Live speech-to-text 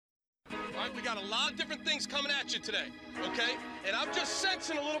All right, we got a lot of different things coming at you today, okay? And I'm just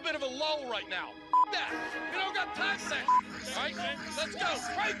sensing a little bit of a lull right now. That. We don't got time for that. All right, let's go.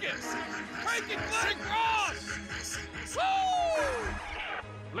 Crank it. Crank it, Glenn Cross.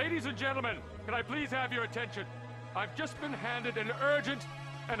 Woo! Ladies and gentlemen, can I please have your attention? I've just been handed an urgent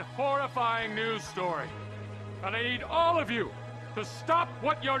and horrifying news story. And I need all of you to stop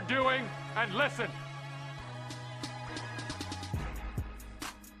what you're doing and listen.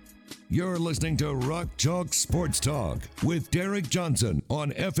 You're listening to Rock Chalk Sports Talk with Derek Johnson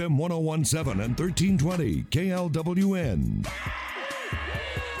on FM 1017 and 1320 KLWN.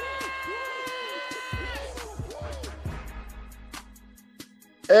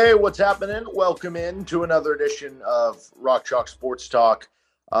 Hey, what's happening? Welcome in to another edition of Rock Chalk Sports Talk.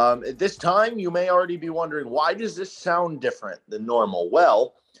 At this time, you may already be wondering, why does this sound different than normal?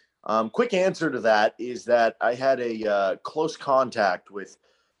 Well, quick answer to that is that I had a close contact with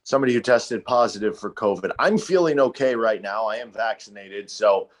somebody who tested positive for COVID. I'm feeling okay right now. I am vaccinated,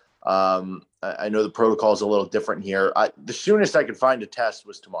 so I know the protocol is a little different here. The soonest I could find a test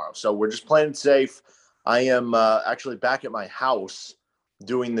was tomorrow, so we're just playing it safe. I am actually back at my house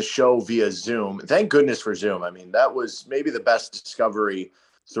doing the show via Zoom. Thank goodness for Zoom. I mean, that was maybe the best discovery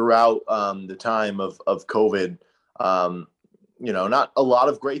throughout the time of COVID. Not a lot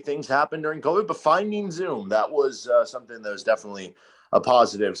of great things happened during COVID, but finding Zoom, that was something that was definitely a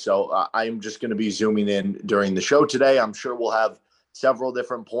positive. So I'm just going to be Zooming in during the show today. I'm sure we'll have several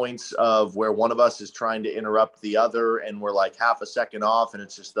different points of where one of us is trying to interrupt the other and we're like half a second off and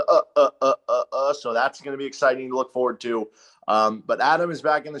it's just the so that's going to be exciting to look forward to. But Adam is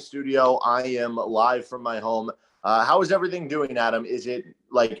back in the studio. I am live from my home. How is everything doing, Adam? Is it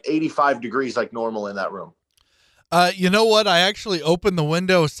like 85 degrees like normal in that room? You know what? I actually opened the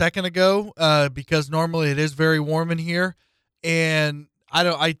window a second ago because normally it is very warm in here. And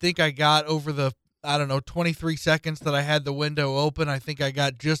I think I got over the, 23 seconds that I had the window open. I think I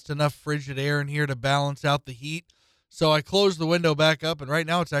got just enough frigid air in here to balance out the heat. So I closed the window back up, and right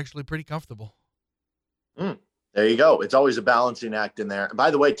now it's actually pretty comfortable. There you go. It's always a balancing act in there. And by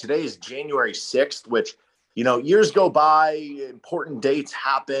the way, today is January 6th, which, years go by, important dates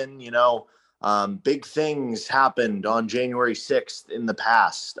happen, big things happened on January 6th in the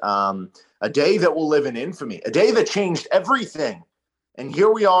past. A day that will live in infamy, a day that changed everything. And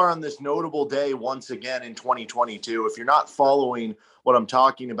here we are on this notable day once again in 2022. If you're not following what I'm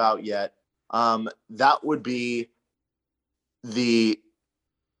talking about yet, that would be the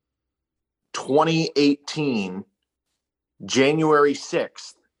 2018 January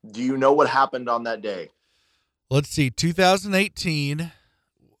 6th. Do you know what happened on that day? Let's see. 2018.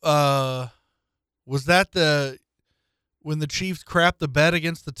 Was that when the Chiefs crapped the bed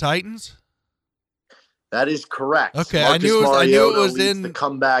against the Titans? That is correct. Okay, Marcus I knew it was leads in the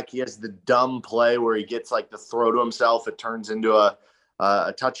comeback. He has the dumb play where he gets like the throw to himself. It turns into a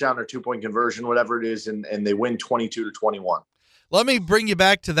touchdown or 2-point conversion, whatever it is, and they win 22-21. Let me bring you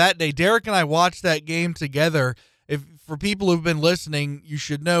back to that day. Derek and I watched that game together. If for people who've been listening, you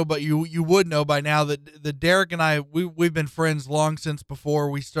should know, but you would know by now that Derek and I we've been friends long since before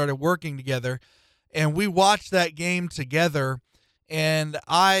we started working together, and we watched that game together. And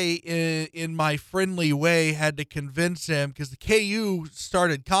I, in my friendly way, had to convince him because the KU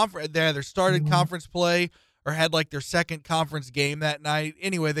started they either started conference play or had like their second conference game that night.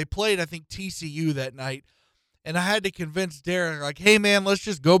 Anyway, they played, I think, TCU that night. And I had to convince Derek, like, hey, man, let's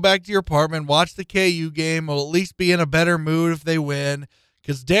just go back to your apartment, watch the KU game. We'll at least be in a better mood if they win.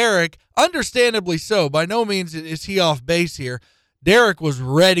 Because Derek, understandably so, by no means is he off base here. Derek was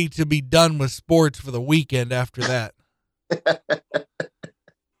ready to be done with sports for the weekend after that.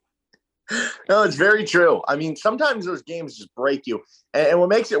 No, it's very true. I mean, sometimes those games just break you. And what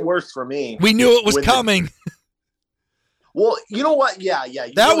makes it worse for me, we knew it was coming. Well, you know what? Yeah.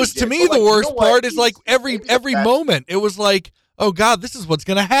 That was to me the worst part. Is like every moment, it was like, oh God, this is what's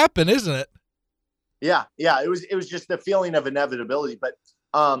going to happen, isn't it? Yeah. It was just the feeling of inevitability. But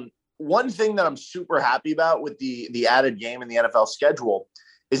one thing that I'm super happy about with the added game in the NFL schedule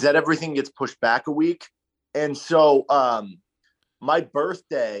is that everything gets pushed back a week. And so my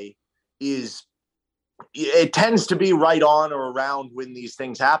birthday it tends to be right on or around when these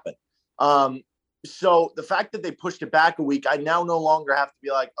things happen. So the fact that they pushed it back a week, I now no longer have to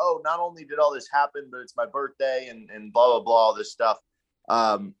be like, oh, not only did all this happen, but it's my birthday and blah, blah, blah, all this stuff.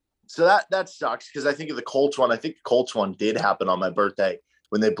 So that sucks because I think of the Colts one. I think the Colts one did happen on my birthday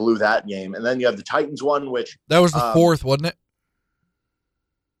when they blew that game. And then you have the Titans one, which that was the fourth, wasn't it?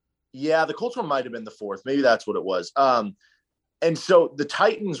 Yeah, the Colts one might have been the fourth. Maybe that's what it was. And so the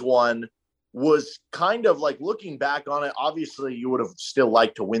Titans one, was kind of like, looking back on it, obviously you would have still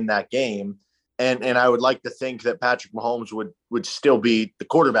liked to win that game. And I would like to think that Patrick Mahomes would still be the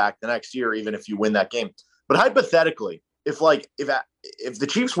quarterback the next year, even if you win that game. But hypothetically, if the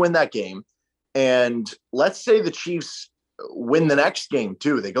Chiefs win that game, and let's say the Chiefs win the next game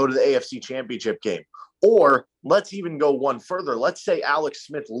too, they go to the AFC Championship game, or let's even go one further. Let's say Alex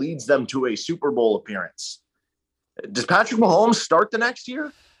Smith leads them to a Super Bowl appearance. Does Patrick Mahomes start the next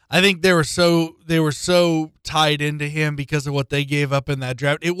year? I think they were so tied into him because of what they gave up in that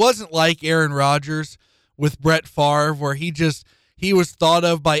draft. It wasn't like Aaron Rodgers with Brett Favre, where he was thought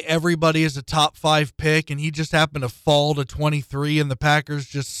of by everybody as a top 5 pick, and he just happened to fall to 23, and the Packers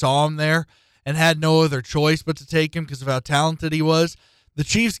just saw him there and had no other choice but to take him because of how talented he was. The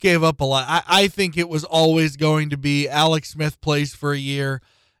Chiefs gave up a lot. I think it was always going to be Alex Smith plays for a year,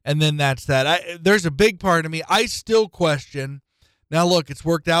 and then that's that. There's a big part of me. I still question. Now, look, it's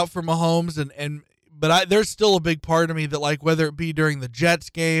worked out for Mahomes, but there's still a big part of me that, like, whether it be during the Jets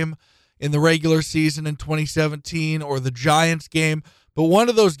game in the regular season in 2017 or the Giants game, but one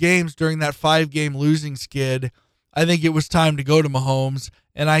of those games during that 5-game losing skid, I think it was time to go to Mahomes,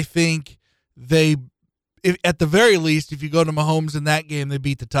 and I think at the very least, if you go to Mahomes in that game, they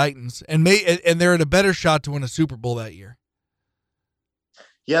beat the Titans, and they're in a better shot to win a Super Bowl that year.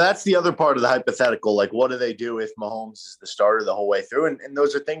 Yeah, that's the other part of the hypothetical. Like, what do they do if Mahomes is the starter the whole way through? And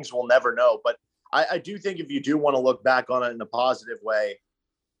those are things we'll never know. But I do think if you do want to look back on it in a positive way,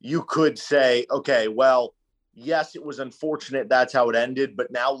 you could say, okay, well, yes, it was unfortunate that's how it ended.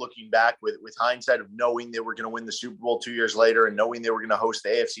 But now looking back with hindsight of knowing they were going to win the Super Bowl 2 years later and knowing they were going to host the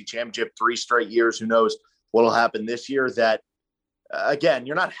AFC Championship 3 straight years, who knows what will happen this year, that, again,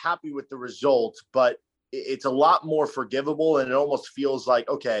 you're not happy with the result, but it's a lot more forgivable, and it almost feels like,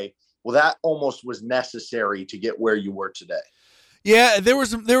 okay, well, that almost was necessary to get where you were today. Yeah, there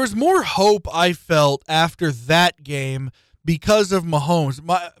was more hope I felt after that game because of Mahomes.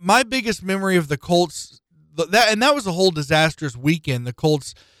 My biggest memory of the Colts, that was a whole disastrous weekend. The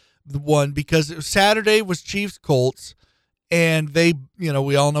Colts won because Saturday was Chiefs Colts, and they,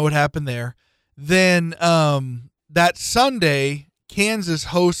 we all know what happened there. Then that Sunday, Kansas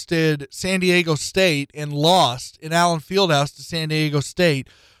hosted San Diego State and lost in Allen Fieldhouse to San Diego State,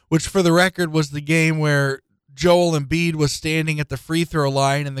 which for the record was the game where Joel Embiid was standing at the free throw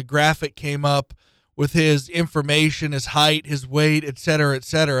line and the graphic came up with his information, his height, his weight, et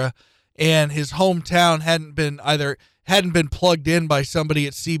cetera, and his hometown hadn't been plugged in by somebody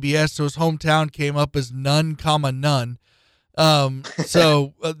at CBS, so his hometown came up as none.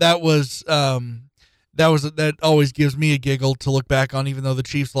 So that always gives me a giggle to look back on, even though the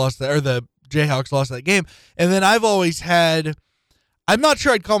Chiefs lost that, or the Jayhawks lost that game. And then I've always had, I'm not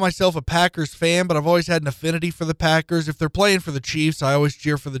sure I'd call myself a Packers fan, but I've always had an affinity for the Packers. If they're playing for the Chiefs, I always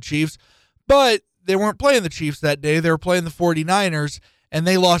cheer for the Chiefs. But they weren't playing the Chiefs that day. They were playing the 49ers, and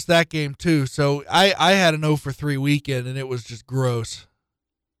they lost that game too. So I had an 0-for-3 weekend, and it was just gross.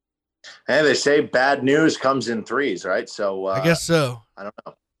 Hey, they say bad news comes in threes, right? So I guess so. I don't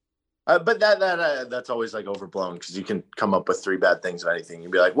know. But that's always like overblown, because you can come up with 3 bad things of anything.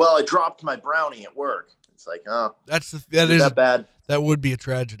 You'd be like, well, I dropped my brownie at work. It's like, oh, that is that bad. That would be a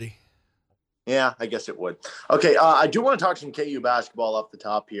tragedy. Yeah, I guess it would. Okay, I do want to talk some KU basketball off the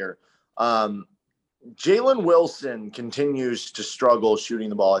top here. Jalen Wilson continues to struggle shooting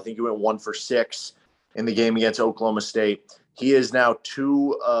the ball. I think he went 1 for 6 in the game against Oklahoma State. He is now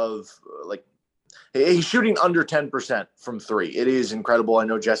he's shooting under 10% from 3. It is incredible. I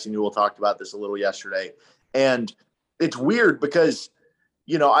know Jesse Newell talked about this a little yesterday. And it's weird because,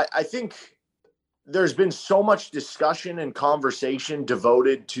 I think there's been so much discussion and conversation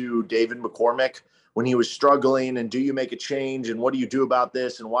devoted to David McCormick when he was struggling, and do you make a change, and what do you do about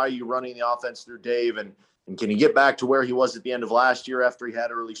this, and why are you running the offense through Dave, and can he get back to where he was at the end of last year after he had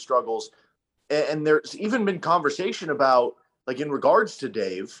early struggles? And there's even been conversation about, like, in regards to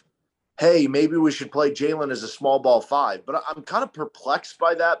Dave, hey, maybe we should play Jalen as a small ball 5. But I'm kind of perplexed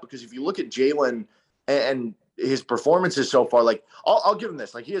by that, because if you look at Jalen and his performances so far, like, I'll give him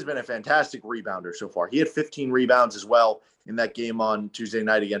this. Like, he has been a fantastic rebounder so far. He had 15 rebounds as well in that game on Tuesday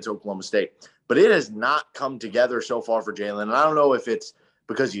night against Oklahoma State. But it has not come together so far for Jalen. And I don't know if it's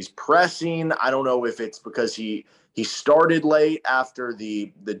because he's pressing. I don't know if it's because he started late after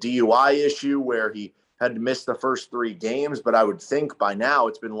the DUI issue where he had to miss the first 3 games. But I would think by now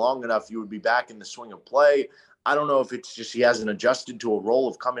it's been long enough you would be back in the swing of play. I don't know if it's just he hasn't adjusted to a role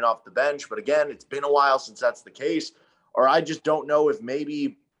of coming off the bench. But again, it's been a while since that's the case. Or I just don't know if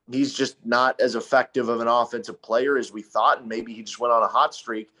maybe he's just not as effective of an offensive player as we thought. And maybe he just went on a hot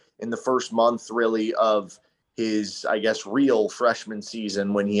streak in the first month, really, of his, I guess, real freshman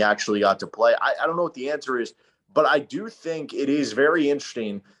season when he actually got to play. I don't know what the answer is, but I do think it is very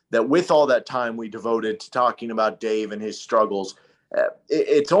interesting that with all that time we devoted to talking about Dave and his struggles,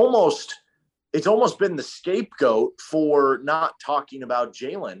 it's almost been the scapegoat for not talking about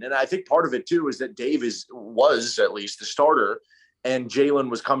Jalen. And I think part of it too is that Dave was at least the starter and Jalen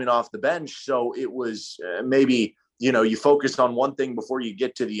was coming off the bench. So it was maybe, you focus on one thing before you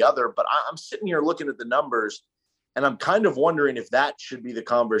get to the other, but I'm sitting here looking at the numbers and I'm kind of wondering if that should be the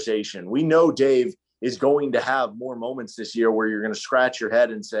conversation. We know Dave is going to have more moments this year where you're going to scratch your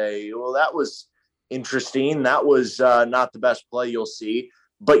head and say, well, that was interesting. That was not the best play you'll see,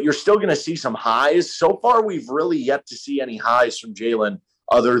 but you're still going to see some highs. So far, we've really yet to see any highs from Jalen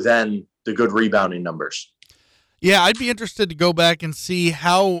other than the good rebounding numbers. Yeah, I'd be interested to go back and see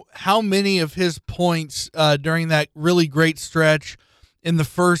how many of his points during that really great stretch in the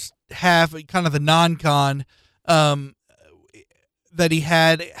first half, kind of the non-con, that he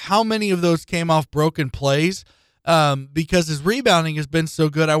had, how many of those came off broken plays, because his rebounding has been so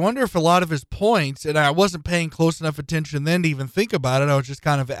good. I wonder if a lot of his points, and I wasn't paying close enough attention then to even think about it, I was just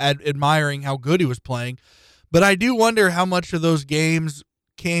kind of admiring how good he was playing, but I do wonder how much of those games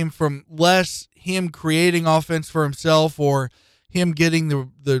came from less him creating offense for himself or him getting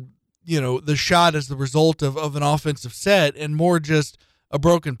the shot as the result of an offensive set and more just a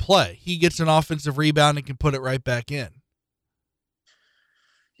broken play. He gets an offensive rebound and can put it right back in.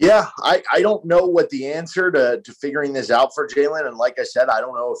 Yeah, I don't know what the answer to figuring this out for Jalen. And like I said, I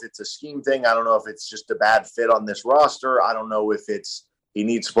don't know if it's a scheme thing. I don't know if it's just a bad fit on this roster. I don't know if he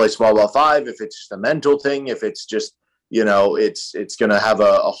needs to play small ball 5, if it's just a mental thing, if it's just, it's going to have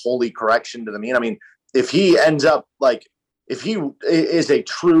a holy correction to the mean. I mean, if he ends up if he is a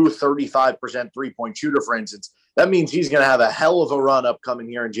true 35% 3-point shooter, for instance, that means he's going to have a hell of a run upcoming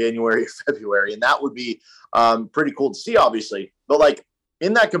here in January, February. And that would be pretty cool to see, obviously. But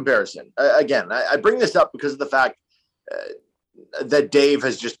in that comparison, again, I bring this up because of the fact that Dave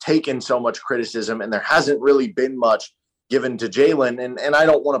has just taken so much criticism and there hasn't really been much given to Jalen. And I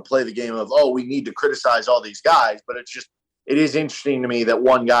don't want to play the game of, we need to criticize all these guys, but it is interesting to me that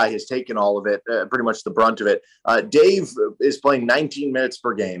one guy has taken all of it, pretty much the brunt of it. Dave is playing 19 minutes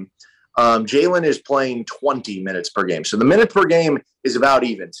per game. Jalen is playing 20 minutes per game. So the minutes per game is about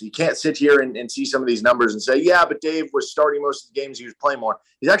even. So you can't sit here and see some of these numbers and say, yeah, but Dave was starting most of the games. He was playing more.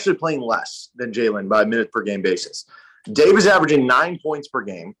 He's actually playing less than Jalen by a minute per game basis. Dave is averaging 9 points per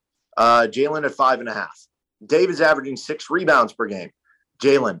game. Jalen at 5.5. Dave is averaging 6 rebounds per game.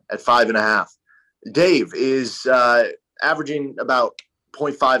 Jalen at 5.5. Dave is averaging about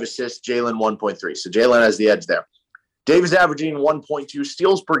 0.5 assists. Jalen 1.3. So Jalen has the edge there. Dave is averaging 1.2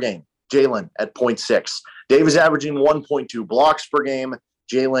 steals per game. Jalen at 0.6. Dave is averaging 1.2 blocks per game.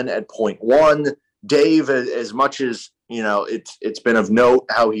 Jalen at 0.1. Dave, as much as, it's been of note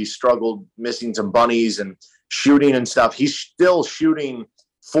how he struggled missing some bunnies and shooting and stuff, he's still shooting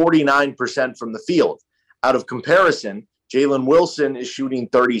 49% from the field. Out of comparison, Jalen Wilson is shooting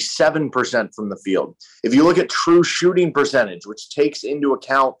 37% from the field. If you look at true shooting percentage, which takes into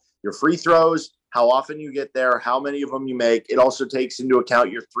account your free throws, how often you get there, how many of them you make. It also takes into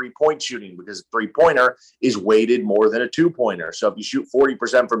account your 3-point shooting because a 3-pointer is weighted more than a 2-pointer. So if you shoot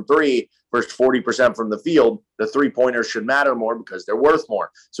 40% from 3 versus 40% from the field, the 3-pointers should matter more because they're worth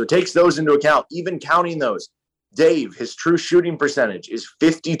more. So it takes those into account. Even counting those, Dave, his true shooting percentage is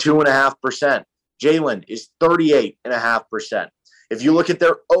 52.5%. Jalen is 38.5%. If you look at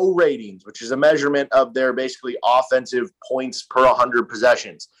their O ratings, which is a measurement of their basically offensive points per 100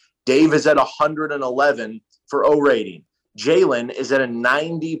 possessions, Dave is at 111 for O rating. Jalen is at a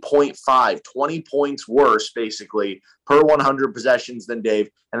 90.5, 20 points worse, basically, per 100 possessions than Dave.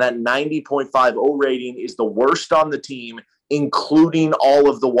 And that 90.5 O rating is the worst on the team, including all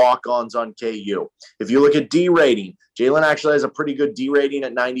of the walk-ons on KU. If you look at D rating, Jalen actually has a pretty good D rating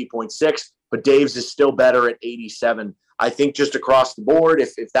at 90.6, but Dave's is still better at 87. I think just across the board,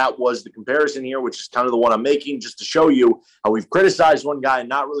 if that was the comparison here, which is kind of the one I'm making, just to show you how we've criticized one guy and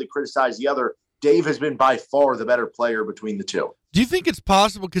not really criticized the other, Dave has been by far the better player between the two. Do you think it's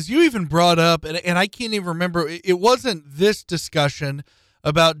possible, because you even brought up, and I can't even remember, it wasn't this discussion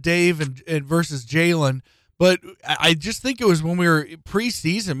about Dave and versus Jalen, but I just think it was when we were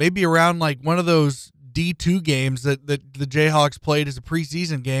preseason, maybe around like one of those D2 games that the Jayhawks played as a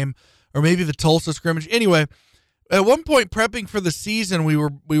preseason game, or maybe the Tulsa scrimmage. Anyway, at one point, prepping for the season, we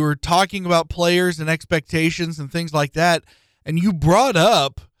were talking about players and expectations and things like that, and you brought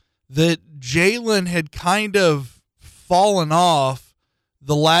up that Jalen had kind of fallen off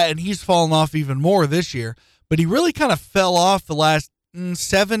and he's fallen off even more this year, but he really kind of fell off the last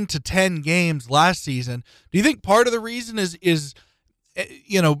 7 to 10 games last season. Do you think part of the reason is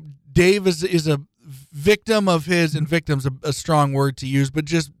Dave is a victim of his, and victim's a strong word to use, but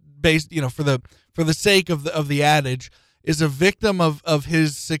just based, for the sake of the adage, is a victim of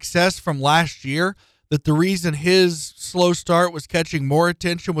his success from last year, that the reason his slow start was catching more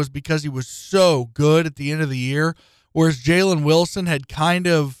attention was because he was so good at the end of the year, whereas Jalen Wilson had kind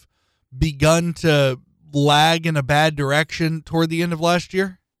of begun to lag in a bad direction toward the end of last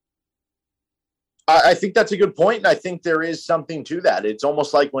year? I think that's a good point, and I think there is something to that. It's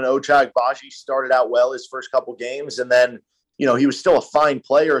almost like when Ochai Agbaji started out well his first couple games, and then, he was still a fine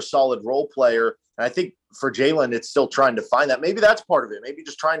player, a solid role player. And I think for Jalen, it's still trying to find that. Maybe that's part of it. Maybe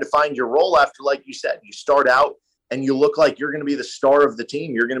just trying to find your role after, like you said, you start out and you look like you're going to be the star of the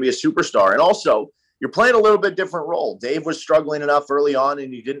team. You're going to be a superstar. And also, you're playing a little bit different role. Dave was struggling enough early on,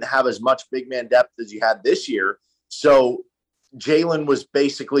 and you didn't have as much big man depth as you had this year. So Jalen was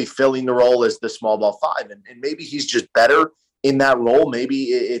basically filling the role as the small ball five. And maybe he's just better in that role. Maybe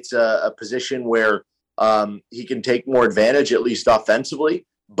it's a position where he can take more advantage, at least offensively.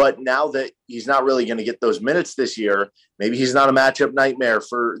 But now that he's not really going to get those minutes this year, maybe he's not a matchup nightmare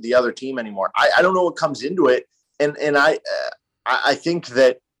for the other team anymore. I don't know what comes into it. And I think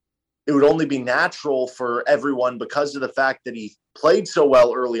that it would only be natural for everyone, because of the fact that he played so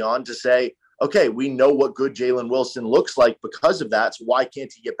well early on, to say, okay, we know what good Jalen Wilson looks like because of that. So why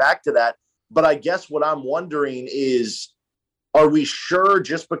can't he get back to that? But I guess what I'm wondering is, are we sure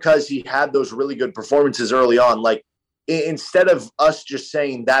just because he had those really good performances early on, like instead of us just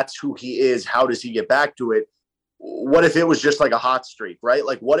saying that's who he is, how does he get back to it? What if it was just like a hot streak, right?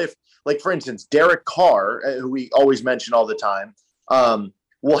 Like what if, like for instance, Derek Carr, who we always mention all the time,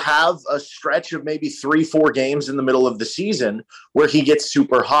 will have a stretch of maybe 3-4 games in the middle of the season where he gets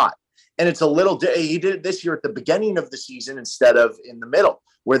super hot. And it's a little, he did it this year at the beginning of the season instead of in the middle,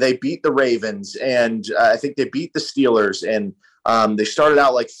 where they beat the Ravens, and I think they beat the Steelers, and they started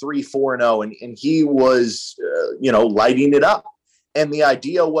out like 3-4-0, and he was, lighting it up. And the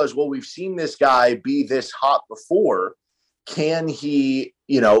idea was, well, we've seen this guy be this hot before. Can he,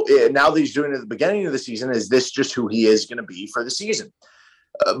 now that he's doing it at the beginning of the season, is this just who he is going to be for the season?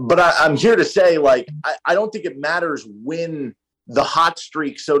 But I'm here to say, like, I don't think it matters when the hot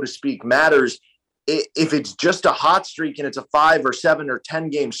streak, so to speak, matters. If it's just a hot streak and it's a 5 or 7 or 10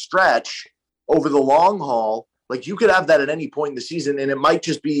 game stretch over the long haul, like you could have that at any point in the season, and it might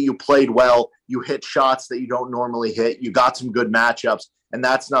just be you played well, you hit shots that you don't normally hit, you got some good matchups, and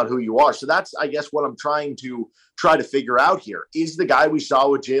that's not who you are. So that's, I guess, what I'm trying to figure out here. Is the guy we saw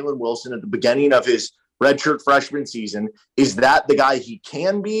with Jalen Wilson at the beginning of his redshirt freshman season, is that the guy he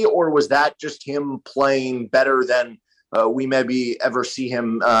can be, or was that just him playing better than we maybe ever see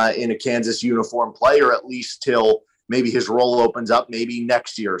him in a Kansas uniform play, or at least till maybe his role opens up maybe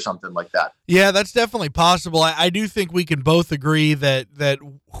next year or something like that? Yeah, that's definitely possible. I do think we can both agree that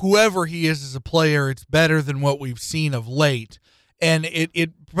whoever he is as a player, it's better than what we've seen of late. And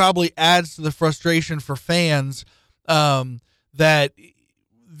it probably adds to the frustration for fans that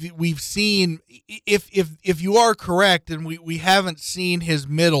we've seen, if you are correct, and we haven't seen his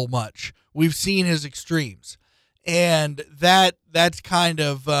middle much. We've seen his extremes. And that's kind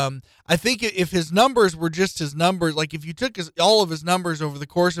of I think if his numbers were just his numbers, like if you took all of his numbers over the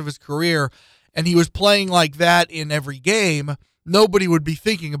course of his career and he was playing like that in every game, nobody would be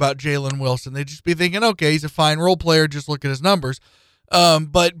thinking about Jalen Wilson. They'd just be thinking, okay, he's a fine role player, just look at his numbers.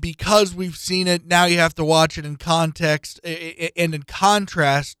 But because we've seen it, now you have to watch it in context and in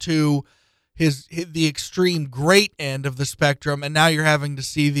contrast to the extreme great end of the spectrum, and now you're having to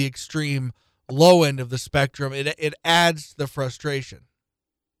see the extreme low end of the spectrum. It adds to the frustration.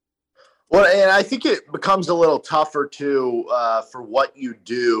 Well, and I think it becomes a little tougher too for what you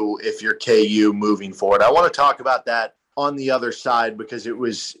do if you're KU moving forward. I want to talk about that on the other side, because it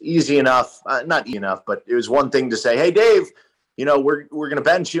was easy enough, not easy enough, but it was one thing to say, hey, Dave, we're going to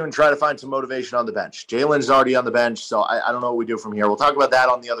bench you and try to find some motivation on the bench. Jalen's already on the bench, so I don't know what we do from here. We'll talk about that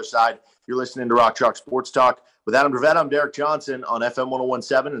on the other side. You're listening to Rock Chalk Sports Talk with Adam Dravetta. I'm Derek Johnson on FM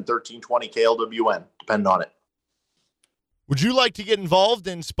 1017 and 1320 KLWN. Depend on it. Would you like to get involved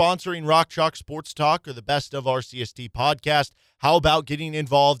in sponsoring Rock Chalk Sports Talk or the Best of RCST podcast? How about getting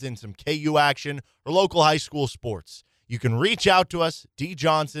involved in some KU action or local high school sports? You can reach out to us,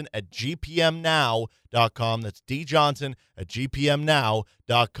 djohnson@gpmnow.com. That's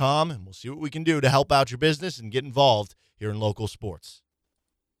djohnson@gpmnow.com, and we'll see what we can do to help out your business and get involved here in local sports.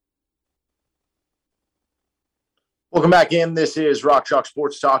 Welcome back in. This is Rock Chalk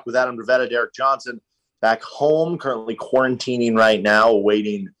Sports Talk with Adam Dravetta, Derek Johnson. Back home, currently quarantining right now,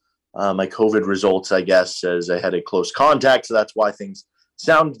 awaiting my COVID results, I guess, as I had a close contact. So that's why things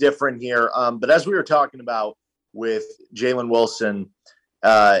sound different here. But as we were talking about with Jalen Wilson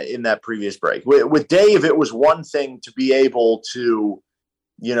in that previous break, with Dave, it was one thing to be able to,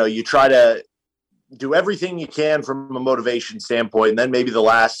 you try to do everything you can from a motivation standpoint. And then maybe the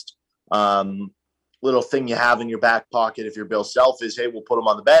last little thing you have in your back pocket, if you're Bill Self, is, hey, we'll put him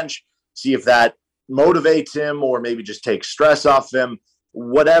on the bench, see if that motivates him or maybe just takes stress off him.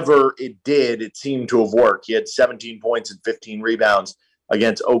 Whatever it did, it seemed to have worked. He had 17 points and 15 rebounds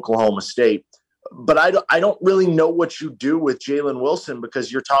against Oklahoma State. But I don't really know what you do with Jalen Wilson,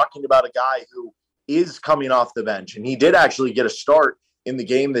 because you're talking about a guy who is coming off the bench. And he did actually get a start in the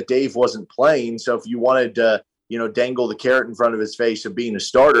game that Dave wasn't playing. So if you wanted to, dangle the carrot in front of his face of being a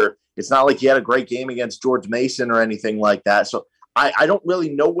starter, it's not like he had a great game against George Mason or anything like that. So I don't really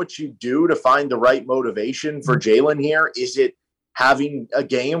know what you do to find the right motivation for Jalen here. Is it having a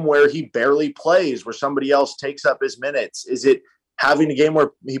game where he barely plays, where somebody else takes up his minutes? Is it having a game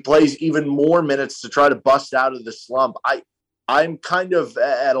where he plays even more minutes to try to bust out of the slump? I'm kind of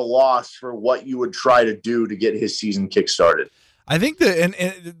at a loss for what you would try to do to get his season kickstarted. I think that,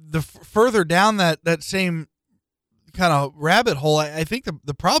 and the further down that same kind of rabbit hole, I think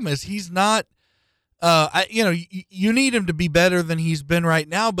the problem is he's not, you need him to be better than he's been right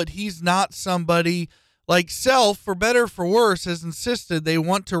now, but he's not somebody like Self, for better or for worse, has insisted they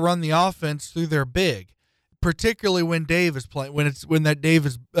want to run the offense through their big, particularly when Dave is playing, when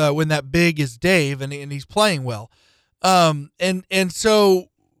that big is Dave and he's playing well. And so,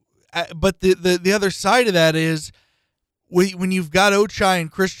 but the other side of that is when you've got Ochai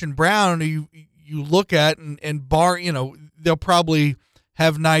and Christian Brown, you look at and bar, they'll probably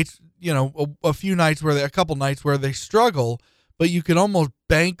have nights, a couple nights where they struggle, but you can almost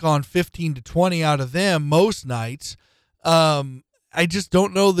bank on 15 to 20 out of them most nights. I just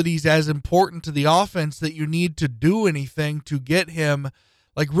don't know that he's as important to the offense that you need to do anything to get him.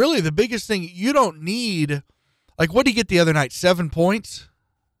 Like, really, the biggest thing you don't need, like, what did he get the other night? 7 points?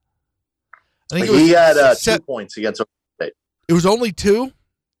 I think he had 2 points against Oklahoma State. It was only 2?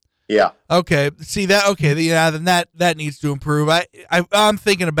 Yeah. Okay. See that? Okay. Yeah. Then that needs to improve. I'm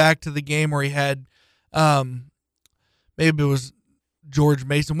thinking back to the game where he had, maybe it was George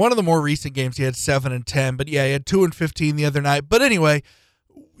Mason. One of the more recent games, he had 7 and 10. But yeah, he had 2 and 15 the other night. But anyway,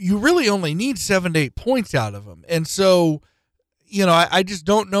 you really only need 7 to 8 points out of him, and so, I just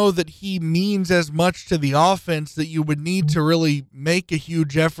don't know that he means as much to the offense that you would need to really make a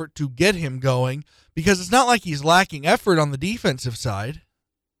huge effort to get him going, because it's not like he's lacking effort on the defensive side.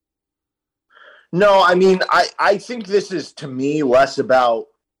 No, I mean, I think this is, to me, less about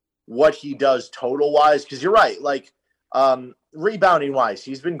what he does total-wise, because you're right. Like, rebounding-wise,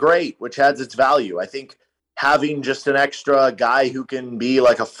 he's been great, which adds its value. I think having just an extra guy who can be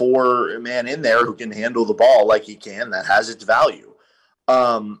like a 4-man in there who can handle the ball like he can, that has its value.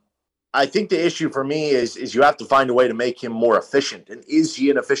 I think the issue for me is you have to find a way to make him more efficient. And is he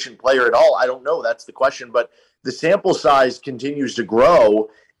an efficient player at all? I don't know. That's the question. But the sample size continues to grow,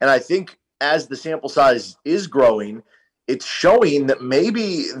 and I think as the sample size is growing, it's showing that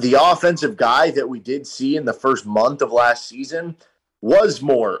maybe the offensive guy that we did see in the first month of last season was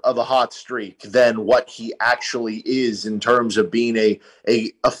more of a hot streak than what he actually is in terms of being a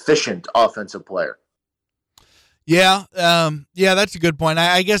efficient offensive player. Yeah. That's a good point.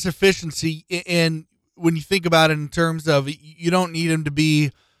 I guess efficiency, and when you think about it in terms of, you don't need him to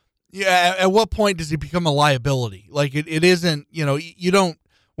be, at what point does he become a liability? Like it isn't,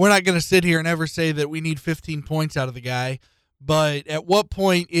 we're not going to sit here and ever say that we need 15 points out of the guy, but at what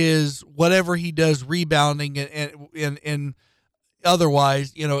point is whatever he does rebounding and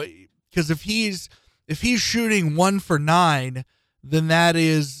otherwise, because if he's shooting 1 for 9, then that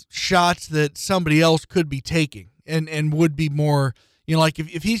is shots that somebody else could be taking and would be more, like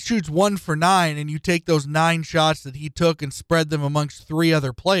if he shoots 1 for 9 and you take those 9 shots that he took and spread them amongst 3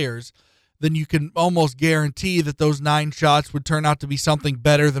 other players, then you can almost guarantee that those 9 shots would turn out to be something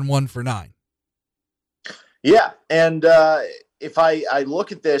better than 1 for 9. Yeah, and if I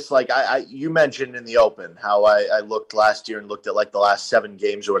look at this, like you mentioned in the open how I looked last year and looked at like the last 7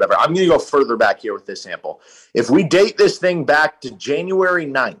 games or whatever. I'm going to go further back here with this sample. If we date this thing back to January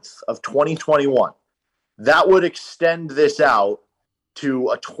 9th of 2021, that would extend this out to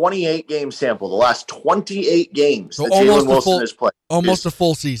a 28-game sample, the last 28 games that Jalen Wilson has played. Almost a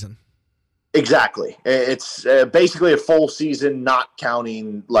full season. Exactly. It's basically a full season, not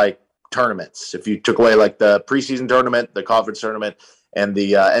counting like tournaments. If you took away like the preseason tournament, the conference tournament, and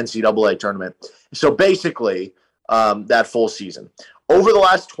the NCAA tournament. So basically that full season. Over the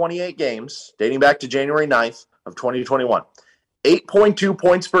last 28 games, dating back to January 9th of 2021, 8.2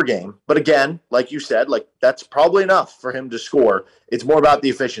 points per game. But again, like you said, like that's probably enough for him to score. It's more about the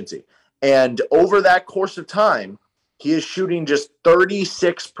efficiency. And over that course of time, he is shooting just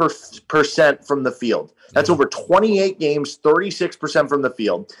 36% from the field. That's over 28 games, 36% from the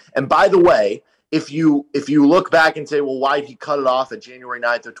field. And by the way, if you look back and say, well, why did he cut it off at January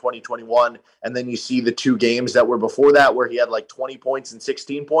 9th of 2021? And then you see the 2 games that were before that where he had like 20 points and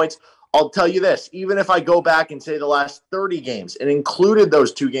 16 points. I'll tell you this, even if I go back and say the last 30 games and included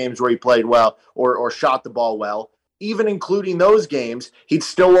those 2 games where he played well or shot the ball well, even including those games, he'd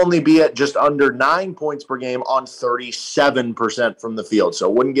still only be at just under 9 points per game on 37% from the field. So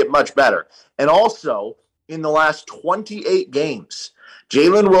it wouldn't get much better. And also, in the last 28 games,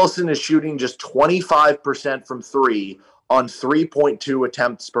 Jalen Wilson is shooting just 25% from 3 on 3.2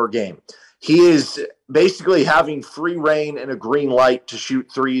 attempts per game. He is basically having free reign and a green light to shoot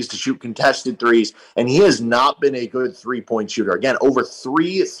threes, to shoot contested threes, and he has not been a good three-point shooter. Again, over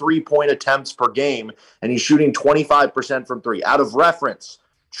 3 3-point attempts per game, and he's shooting 25% from 3. Out of reference,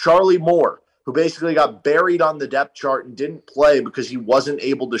 Charlie Moore, who basically got buried on the depth chart and didn't play because he wasn't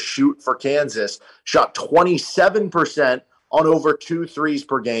able to shoot for Kansas, shot 27% on over 2 threes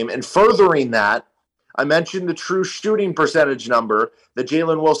per game. And furthering that, I mentioned the true shooting percentage number that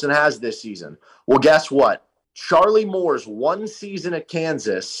Jalen Wilson has this season. Well, guess what? Charlie Moore's 1 season at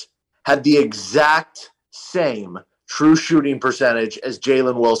Kansas had the exact same true shooting percentage as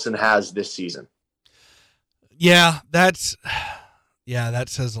Jalen Wilson has this season. Yeah, that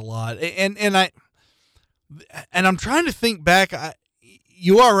says a lot. And I'm trying to think back.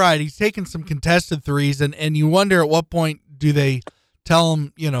 You are right. He's taken some contested threes, and you wonder at what point do they tell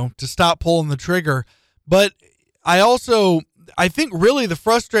him, to stop pulling the trigger. But I think really the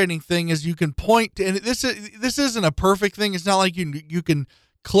frustrating thing is you can point to, and this isn't a perfect thing. It's not like you can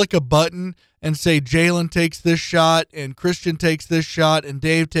click a button and say Jalen takes this shot and Christian takes this shot and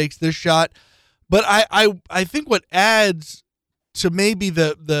Dave takes this shot. But I think what adds to maybe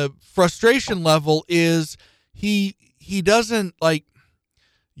the frustration level is he doesn't, like,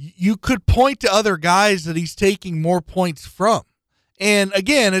 you could point to other guys that he's taking more points from. And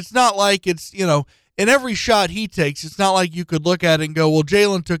again, it's not like it's, in every shot he takes, it's not like you could look at it and go, well,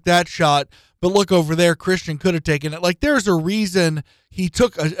 Jalen took that shot, but look over there, Christian could have taken it. Like, there's a reason he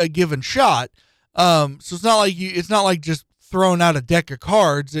took a given shot. So it's not like just throwing out a deck of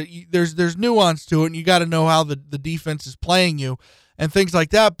cards. There's nuance to it, and you got to know how the defense is playing you and things like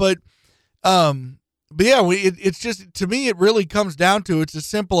that. But yeah, it's just, to me, it really comes down to, it's as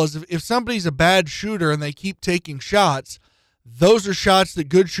simple as if somebody's a bad shooter and they keep taking shots, those are shots that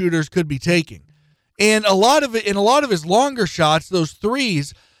good shooters could be taking. And a lot of his longer shots, those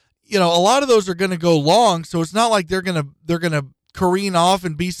threes, a lot of those are going to go long. So it's not like they're going to careen off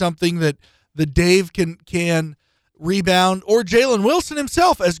and be something that Dave can rebound, or Jalen Wilson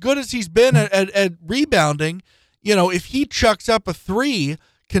himself, as good as he's been at rebounding. If he chucks up a 3,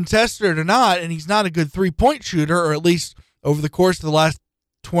 contested or not, and he's not a good 3-point shooter, or at least over the course of the last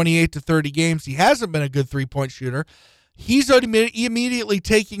 28 to 30 games, he hasn't been a good 3-point shooter. He's immediately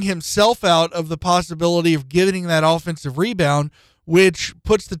taking himself out of the possibility of getting that offensive rebound, which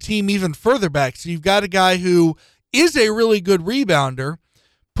puts the team even further back. So you've got a guy who is a really good rebounder,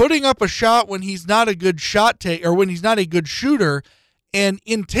 putting up a shot when he's not a good or when he's not a good shooter, and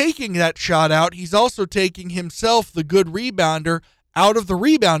in taking that shot out, he's also taking himself, the good rebounder, out of the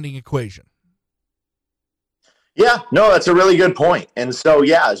rebounding equation. Yeah, no, that's a really good point. And so,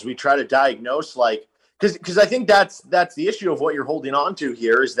 as we try to diagnose, because I think that's the issue of what you're holding on to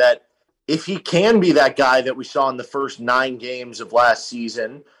here, is that if he can be that guy that we saw in the first 9 games of last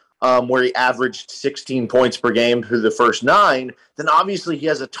season, where he averaged 16 points per game through the first 9, then obviously he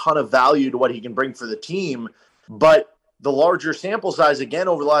has a ton of value to what he can bring for the team. But the larger sample size, again,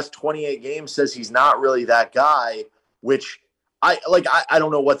 over the last 28 games, says he's not really that guy, which I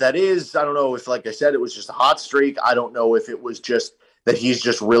don't know what that is. I don't know if, like I said, it was just a hot streak. I don't know if it was just that he's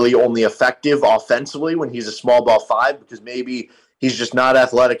just really only effective offensively when he's a small ball 5, because maybe he's just not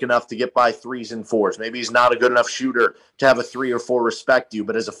athletic enough to get by 3s and 4s. Maybe he's not a good enough shooter to have a 3 or 4 respect you.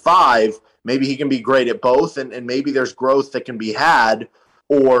 But as a 5, maybe he can be great at both, and maybe there's growth that can be had.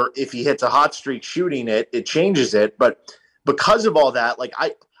 Or if he hits a hot streak shooting it changes it. But because of all that,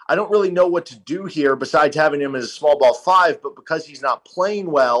 I don't really know what to do here besides having him as a small ball 5. But because he's not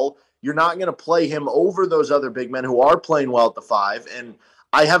playing well, you're not going to play him over those other big men who are playing well at the 5. And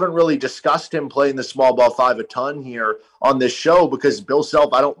I haven't really discussed him playing the small ball 5 a ton here on this show, because Bill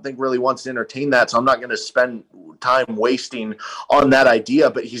Self, I don't think, really wants to entertain that. So I'm not going to spend time wasting on that idea.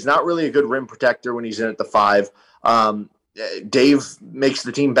 But he's not really a good rim protector when he's in at the 5. Dave makes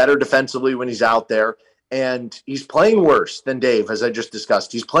the team better defensively when he's out there. And he's playing worse than Dave, as I just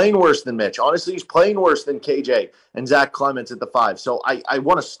discussed. He's playing worse than Mitch. Honestly, he's playing worse than KJ and Zach Clements at the 5. So I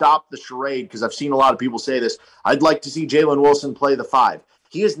want to stop the charade because I've seen a lot of people say this. I'd like to see Jalen Wilson play the 5.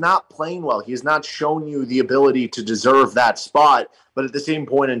 He is not playing well. He has not shown you the ability to deserve that spot. But at the same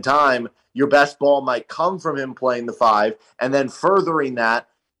point in time, your best ball might come from him playing the 5. And then furthering that,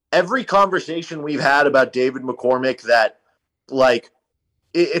 every conversation we've had about David McCormick that, like,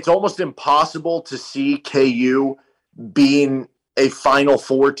 it's almost impossible to see KU being a Final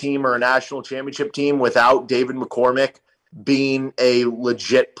Four team or a national championship team without David McCormick being a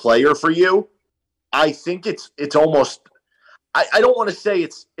legit player for you. I think it's almost, I don't want to say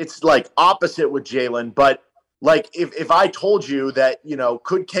it's like opposite with Jalen, but like if I told you that, you know,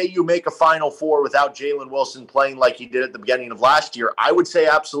 could KU make a Final Four without Jalen Wilson playing like he did at the beginning of last year, I would say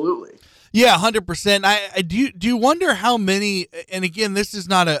absolutely. Yeah, 100%. I do you wonder how many, and again, this is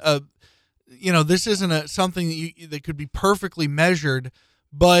not this isn't something that could be perfectly measured,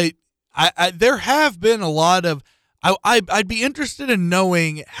 but there have been a lot of, I'd be interested in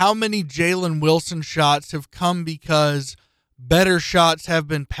knowing how many Jalen Wilson shots have come because better shots have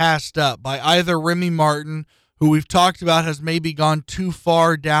been passed up by either Remy Martin, who we've talked about has maybe gone too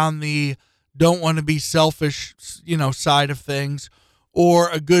far down the don't want to be selfish, side of things, or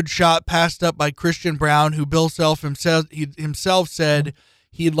a good shot passed up by Christian Braun, who Bill Self himself said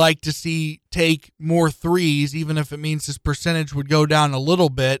he'd like to see take more threes, even if it means his percentage would go down a little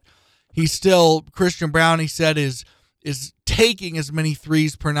bit. Christian Braun, he said, is taking as many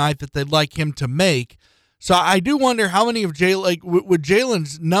threes per night that they'd like him to make. So I do wonder how many of would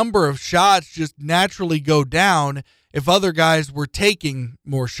Jalen's number of shots just naturally go down if other guys were taking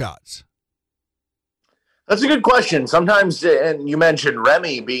more shots? That's a good question. Sometimes, and you mentioned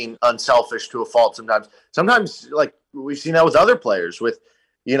Remy being unselfish to a fault sometimes, like we've seen that with other players, with,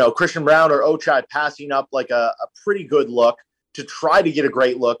 Christian Braun or Ochai passing up like a pretty good look to try to get a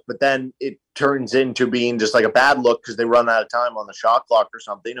great look, but then it turns into being just like a bad look because they run out of time on the shot clock or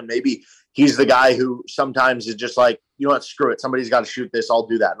something. And maybe he's the guy who sometimes is just like, you know what, screw it. Somebody's got to shoot this. I'll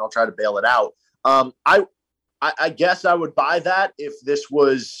do that, and I'll try to bail it out. I guess I would buy that if this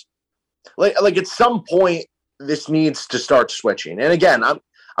was like at some point this needs to start switching. And again,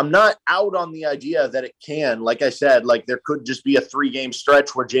 I'm not out on the idea that it can. Like I said, like there could just be a 3-game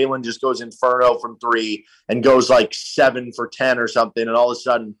stretch where Jalen just goes inferno from 3 and goes like 7 for 10 or something, and all of a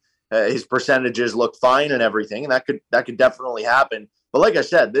sudden his percentages look fine and everything, and that could definitely happen. But like I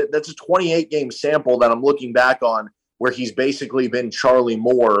said, that's a 28-game sample that I'm looking back on where he's basically been Charlie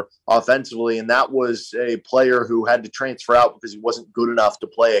Moore offensively, and that was a player who had to transfer out because he wasn't good enough to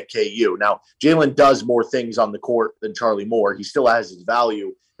play at KU. Now, Jalen does more things on the court than Charlie Moore. He still has his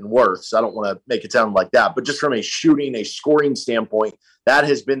value and worth, so I don't want to make it sound like that. But just from a scoring standpoint, that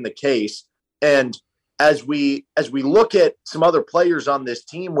has been the case. And as we look at some other players on this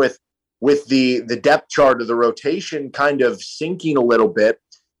team with the depth chart of the rotation kind of sinking a little bit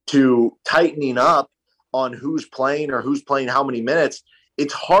to tightening up on who's playing or who's playing how many minutes,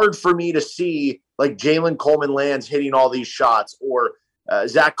 it's hard for me to see like Jalen Coleman-Lands hitting all these shots, or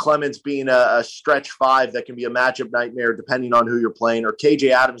Zach Clements being a stretch 5 that can be a matchup nightmare depending on who you're playing, or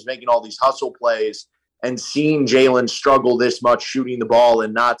KJ Adams making all these hustle plays, and seeing Jalen struggle this much shooting the ball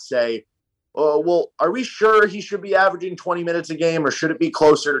and not say, oh, well, are we sure he should be averaging 20 minutes a game, or should it be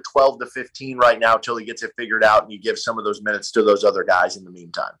closer to 12 to 15 right now till he gets it figured out and you give some of those minutes to those other guys in the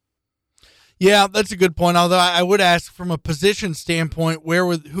meantime? Yeah, that's a good point. Although I would ask from a position standpoint,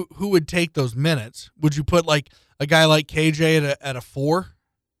 who would take those minutes? Would you put like a guy like KJ at a 4,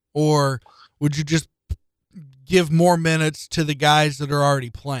 or would you just give more minutes to the guys that are already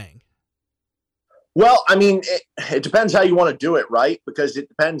playing? Well, I mean, it depends how you want to do it, right? Because it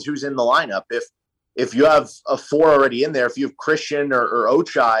depends who's in the lineup. If you have a 4 already in there, if you have Christian or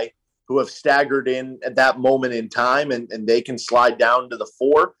Ochai who have staggered in at that moment in time and they can slide down to the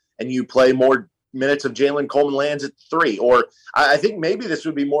 4, and you play more minutes of Jalen Coleman-Lands at 3. Or I think maybe this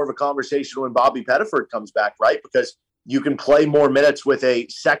would be more of a conversation when Bobby Pettiford comes back, right? Because you can play more minutes with a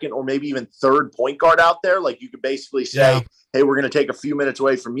second or maybe even third point guard out there. Like you could basically say, hey, we're going to take a few minutes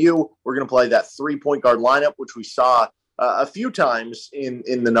away from you. We're going to play that 3-point guard lineup, which we saw a few times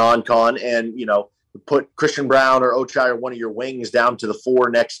in the non-con, and, put Christian Braun or Ochai or one of your wings down to the 4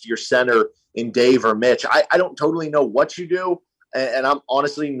 next to your center in Dave or Mitch. I don't totally know what you do, and I'm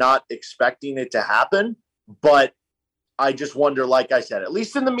honestly not expecting it to happen, but I just wonder, like I said, at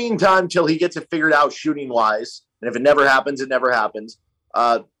least in the meantime, till he gets it figured out shooting-wise, and if it never happens, it never happens.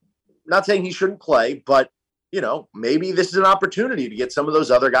 Not saying he shouldn't play, but, maybe this is an opportunity to get some of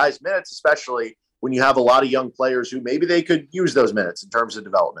those other guys minutes, especially when you have a lot of young players who maybe they could use those minutes in terms of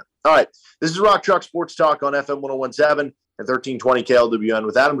development. All right, this is Rock Chalk Sports Talk on FM 1017 and 1320 KLWN.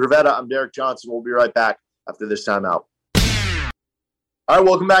 With Adam Gravetta, I'm Derek Johnson. We'll be right back after this timeout. All right,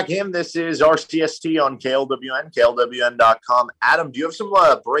 welcome back in. This is RCST on KLWN, KLWN.com. Adam, do you have some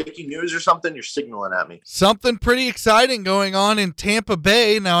breaking news or something? You're signaling at me. Something pretty exciting going on in Tampa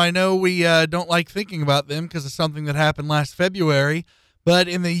Bay. Now, I know we don't like thinking about them because of something that happened last February, but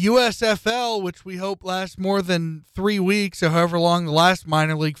in the USFL, which we hope lasts more than 3 weeks, or however long the last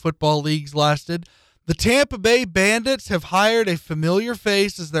minor league football leagues lasted, the Tampa Bay Bandits have hired a familiar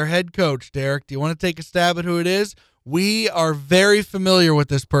face as their head coach. Derek, do you want to take a stab at who it is? We are very familiar with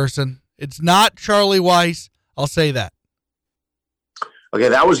this person. It's not Charlie Weiss. I'll say that. Okay,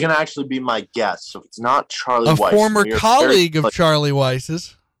 that was going to actually be my guess. So it's not Charlie Weiss. A former colleague of Charlie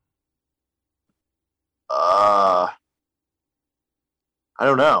Weiss's. I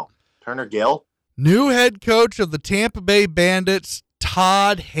don't know. Turner Gill? New head coach of the Tampa Bay Bandits,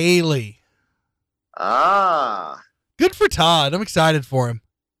 Todd Haley. Good for Todd. I'm excited for him.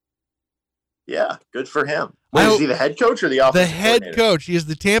 Yeah, good for him. Is he the head coach or the offensive coordinator? The head coach. He is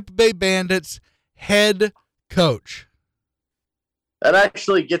the Tampa Bay Bandits head coach. That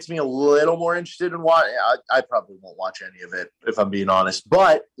actually gets me a little more interested in watching. I probably won't watch any of it, if I'm being honest,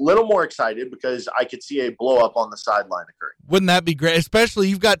 but a little more excited because I could see a blow-up on the sideline occurring. Wouldn't that be great? Especially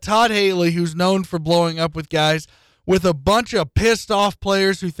you've got Todd Haley, who's known for blowing up with guys, with a bunch of pissed-off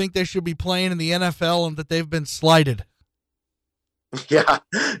players who think they should be playing in the NFL and that they've been slighted. Yeah,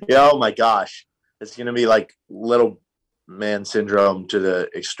 oh my gosh. It's going to be like little man syndrome to the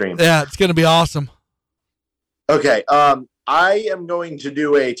extreme. Yeah, it's going to be awesome. Okay, I am going to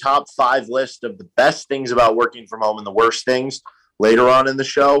do a top 5 list of the best things about working from home and the worst things later on in the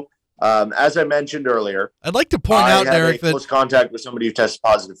show. As I mentioned earlier, I'd like to point out, Derek, that I had close contact with somebody who tested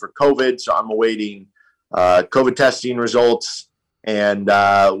positive for COVID, so I'm awaiting COVID testing results, and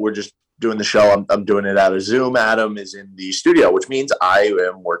we're just doing the show. I'm doing it out of Zoom. Adam is in the studio, which means I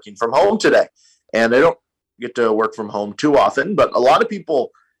am working from home today. And I don't get to work from home too often, but a lot of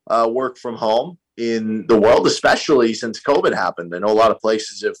people work from home in the world, especially since COVID happened. I know a lot of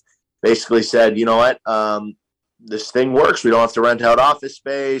places have basically said, you know what, this thing works. We don't have to rent out office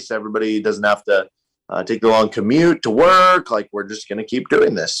space. Everybody doesn't have to take the long commute to work. Like, we're just going to keep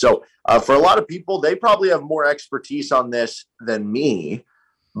doing this. So for a lot of people, they probably have more expertise on this than me,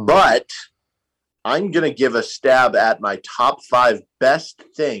 but I'm going to give a stab at my top 5 best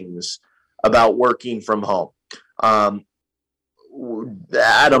things about working from home. Adam,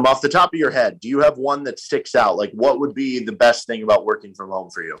 off the top of your head, do you have one that sticks out? Like, what would be the best thing about working from home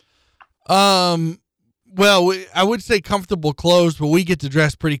for you? Well, I would say comfortable clothes, but we get to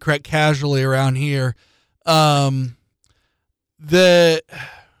dress pretty casually around here. I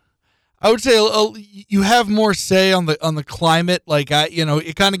would say you have more say on the climate. Like,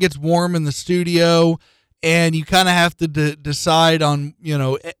 it kind of gets warm in the studio, and you kind of have to decide on,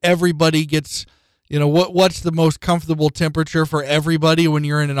 everybody gets, what's the most comfortable temperature for everybody when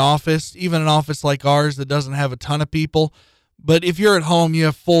you're in an office, even an office like ours that doesn't have a ton of people. But if you're at home, you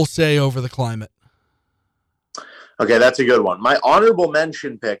have full say over the climate. Okay, that's a good one. My honorable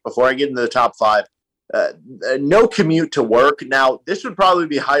mention pick, before I get into the top 5, no commute to work. Now, this would probably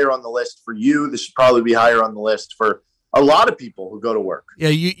be higher on the list for you. This would probably be higher on the list for a lot of people who go to work. Yeah,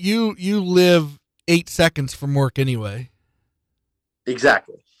 you live 8 seconds from work anyway.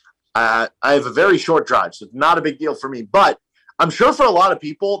 Exactly. I have a very short drive, so it's not a big deal for me. But I'm sure for a lot of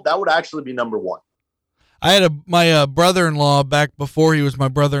people, that would actually be number 1. I had my brother-in-law back before he was my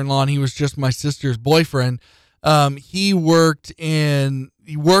brother-in-law, and he was just my sister's boyfriend. He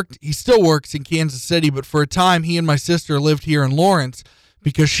still works in Kansas City, but for a time he and my sister lived here in Lawrence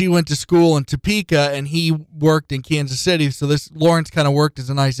because she went to school in Topeka and he worked in Kansas City. So this Lawrence kind of worked as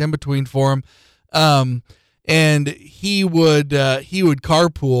a nice in-between for him. And he would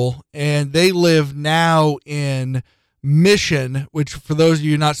carpool, and they live now in Mission, which for those of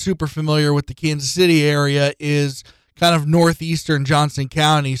you not super familiar with the Kansas City area is kind of northeastern Johnson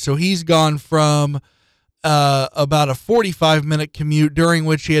County. So he's gone from about a 45-minute commute during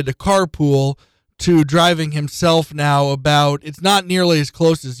which he had to carpool to driving himself now about, it's not nearly as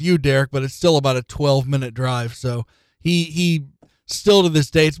close as you, Derek, but it's still about a 12-minute drive. So he still to this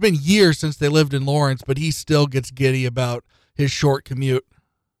day, it's been years since they lived in Lawrence, but he still gets giddy about his short commute.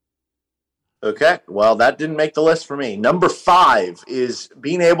 Okay, well, that didn't make the list for me. Number 5 is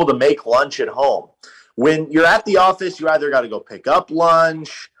being able to make lunch at home. When you're at the office, you either got to go pick up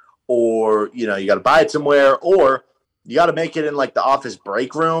lunch, or, you got to buy it somewhere, or you got to make it in like the office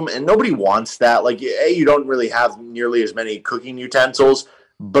break room, and nobody wants that. Like, you don't really have nearly as many cooking utensils,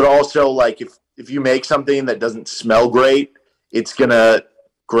 but also like if if you make something that doesn't smell great, it's going to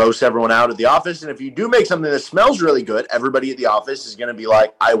gross everyone out at the office. And if you do make something that smells really good, everybody at the office is going to be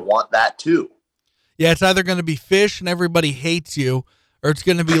like, I want that too. Yeah, it's either going to be fish and everybody hates you, or it's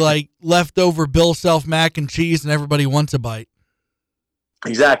going to be like leftover Bill Self mac and cheese and everybody wants a bite.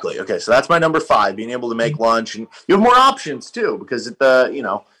 Exactly. Okay, so that's my number 5, being able to make lunch. And you have more options too, because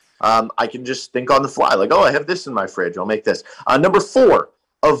I can just think on the fly, like, oh, I have this in my fridge, I'll make this. Number 4,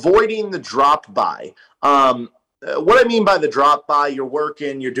 avoiding the drop by. What I mean by the drop by, you're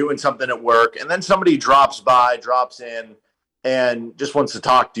working, you're doing something at work, and then somebody drops in, and just wants to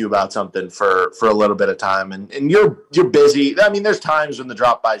talk to you about something for a little bit of time, and you're busy. I mean, there's times when the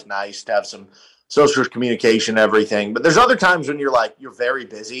drop by is nice to have some social communication, everything, but there's other times when you're very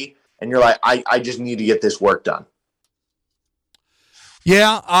busy and you're like, I just need to get this work done.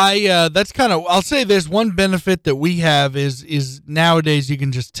 Yeah, that's kind of, I'll say this, one benefit that we have is nowadays you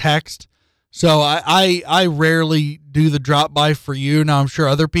can just text. So I rarely do the drop by for you. Now I'm sure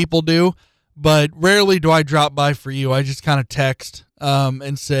other people do, but rarely do I drop by for you. I just kind of text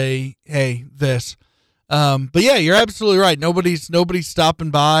and say, hey, this. But yeah, you're absolutely right. Nobody's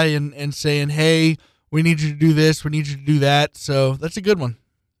stopping by and saying, hey, we need you to do this, we need you to do that. So that's a good one.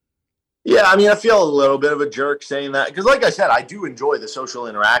 Yeah, I mean, I feel a little bit of a jerk saying that because, like I said, I do enjoy the social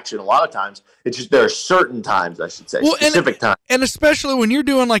interaction a lot of times. It's just there are certain times, I should say, specific times. And especially when you're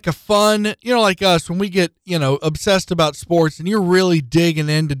doing like a fun, like us, when we get, obsessed about sports and you're really digging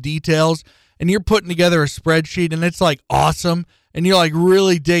into details and you're putting together a spreadsheet and it's like awesome and you're like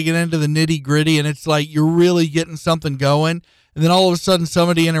really digging into the nitty gritty and it's like you're really getting something going. And then all of a sudden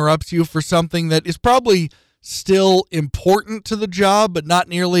somebody interrupts you for something that is probably still important to the job, but not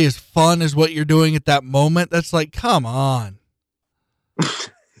nearly as fun as what you're doing at that moment. That's like, come on.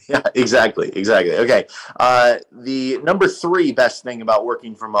 Yeah, exactly. Okay. The number 3 best thing about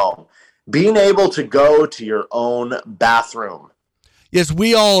working from home, being able to go to your own bathroom. Yes,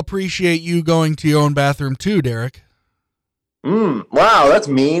 we all appreciate you going to your own bathroom too, Derek. Wow, that's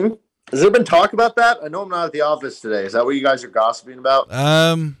mean. Has there been talk about that? I know I'm not at the office today. Is that what you guys are gossiping about?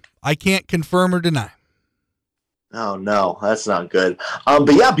 I can't confirm or deny. Oh, no, that's not good.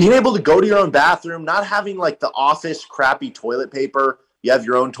 But yeah, being able to go to your own bathroom, not having like the office crappy toilet paper. You have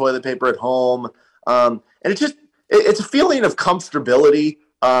your own toilet paper at home. And it's a feeling of comfortability.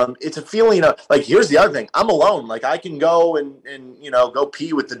 It's a feeling of like, here's the other thing. I'm alone. Like I can go and go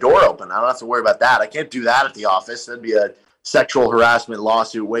pee with the door open. I don't have to worry about that. I can't do that at the office. That'd be a sexual harassment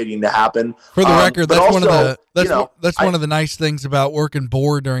lawsuit waiting to happen. For the record, that's one of the nice things about working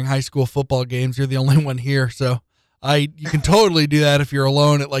board during high school football games. You're the only one here, so you can totally do that if you're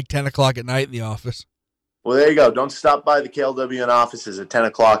alone at like 10 o'clock at night in the office. Well, there you go. Don't stop by the KLWN offices at 10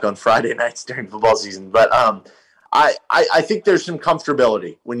 o'clock on Friday nights during football season. But I think there's some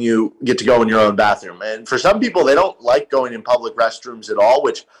comfortability when you get to go in your own bathroom. And for some people, they don't like going in public restrooms at all,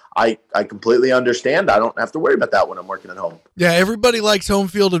 which I completely understand. I don't have to worry about that when I'm working at home. Yeah, everybody likes home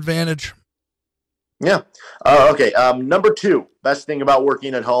field advantage. Yeah. Okay. Number 2, best thing about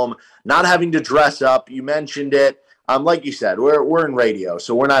working at home, not having to dress up. You mentioned it. Like you said, we're in radio,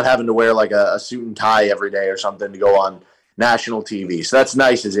 so we're not having to wear like a suit and tie every day or something to go on national TV. So that's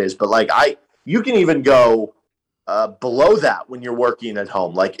nice as is. But like you can even go below that when you're working at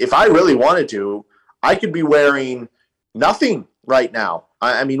home. Like if I really wanted to, I could be wearing nothing right now.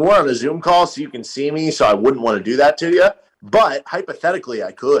 I mean, we're on a Zoom call, so you can see me, so I wouldn't want to do that to you. But hypothetically,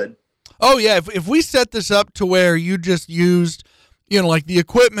 I could. Oh, yeah. If we set this up to where you just used, like the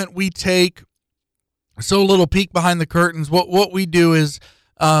equipment we take, so a little peek behind the curtains, what we do is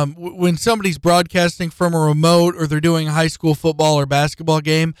when somebody's broadcasting from a remote or they're doing a high school football or basketball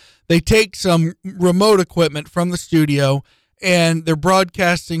game, they take some remote equipment from the studio and they're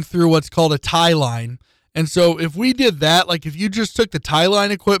broadcasting through what's called a tie line. And so if we did that, like if you just took the tie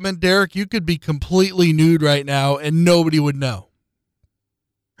line equipment, Derek, you could be completely nude right now and nobody would know.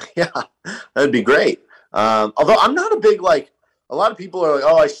 Yeah, that'd be great. Although I'm not a big, a lot of people are like,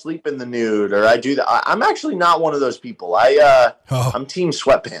 oh, I sleep in the nude or I do that. I'm actually not one of those people. I'm team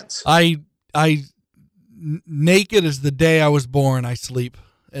sweatpants. I naked as the day I was born, I sleep,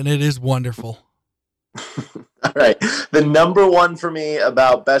 and it is wonderful. All right. The number 1 for me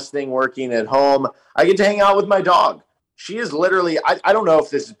about best thing working at home, I get to hang out with my dog. She is literally, I don't know if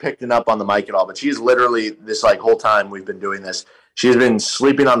this is picking up on the mic at all, but she is literally this whole time we've been doing this. She has been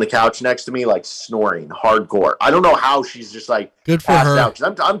sleeping on the couch next to me, snoring hardcore. I don't know how she's just good for passed her. Out.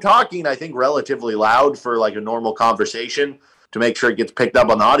 'Cause I'm talking, I think, relatively loud for a normal conversation to make sure it gets picked up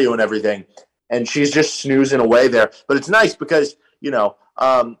on the audio and everything. And she's just snoozing away there. But it's nice because, in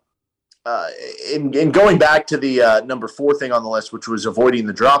going back to the number 4 thing on the list, which was avoiding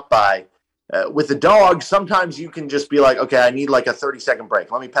the drop by, With the dog, sometimes you can just be like, okay, I need like a 30-second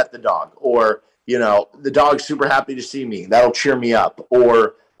break. Let me pet the dog. Or, the dog's super happy to see me. That'll cheer me up.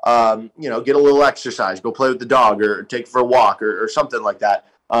 Or, get a little exercise, go play with the dog or take for a walk or something like that.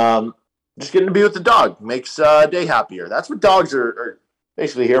 Just getting to be with the dog makes a day happier. That's what dogs are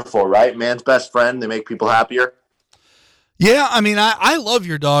basically here for, right? Man's best friend. They make people happier. Yeah, I mean, I love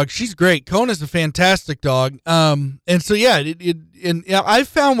your dog. She's great. Kona's a fantastic dog. And so, yeah, I've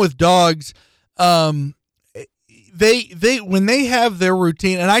found with dogs, they when they have their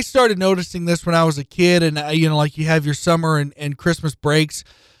routine, and I started noticing this when I was a kid, and like you have your summer and Christmas breaks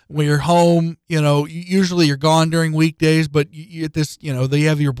when you're home. Usually you're gone during weekdays, but you get this. They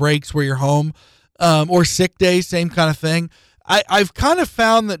have your breaks where you're home, or sick days, same kind of thing. I've kind of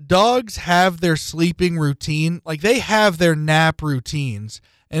found that dogs have their sleeping routine, like they have their nap routines,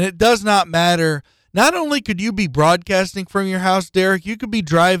 and it does not matter. Not only could you be broadcasting from your house, Derek, you could be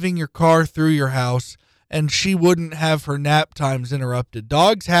driving your car through your house, and she wouldn't have her nap times interrupted.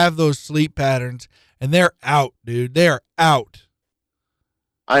 Dogs have those sleep patterns, and they're out, dude. They're out.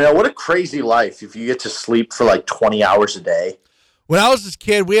 I know. What a crazy life if you get to sleep for like 20 hours a day. When I was this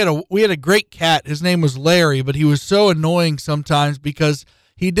kid, we had a great cat. His name was Larry, but he was so annoying sometimes because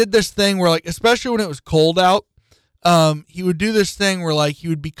he did this thing where, like, especially when it was cold out, he would do this thing where, like, he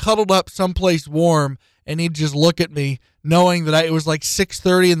would be cuddled up someplace warm, and he'd just look at me, knowing that it was like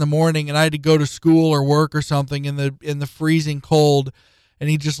 6:30 in the morning, and I had to go to school or work or something in the freezing cold, and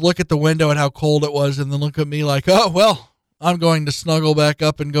he'd just look at the window at how cold it was, and then look at me like, oh well, I'm going to snuggle back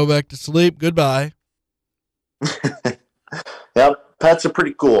up and go back to sleep. Goodbye. Yep, pets are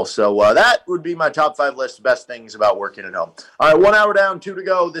pretty cool. So that would be my top 5 list of best things about working at home. All right, 1 hour down, 2 to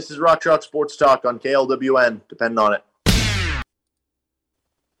go. This is Rock Chalk Sports Talk on KLWN. Depend on it.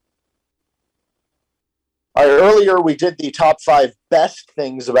 All right, earlier we did the top 5 best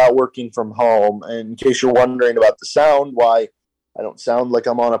things about working from home. And in case you're wondering about the sound, why I don't sound like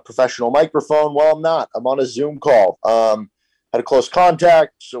I'm on a professional microphone, well, I'm not. I'm on a Zoom call. Had a close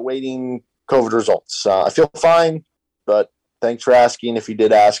contact, so waiting COVID results. I feel fine, but thanks for asking if you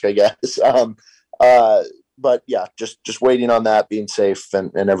did ask, I guess. But yeah, just waiting on that, being safe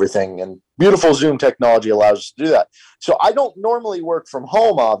and everything. And beautiful Zoom technology allows us to do that. So I don't normally work from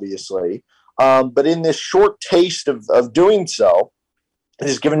home, obviously, but in this short taste of doing so, it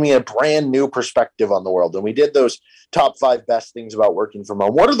has given me a brand new perspective on the world. And we did those top 5 best things about working from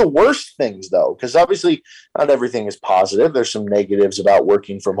home. What are the worst things, though? Because obviously not everything is positive. There's some negatives about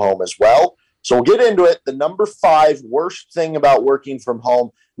working from home as well. So we'll get into it. The number 5 worst thing about working from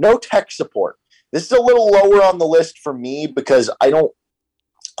home, no tech support. This is a little lower on the list for me because I'm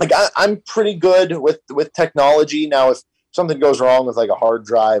pretty good with technology. Now, if something goes wrong with like a hard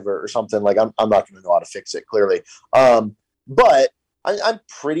drive or something, like I'm not going to know how to fix it, clearly. But I'm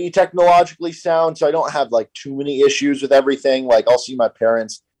pretty technologically sound, so I don't have like too many issues with everything. Like I'll see my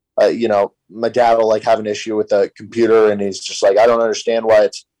parents, my dad will like have an issue with the computer and he's just like, I don't understand why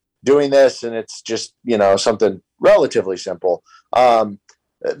it's doing this, and it's just something relatively simple.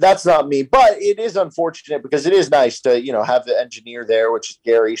 That's not me, but it is unfortunate because it is nice to have the engineer there, which is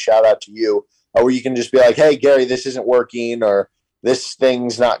Gary. Shout out to you, where you can just be like, hey Gary, this isn't working, or this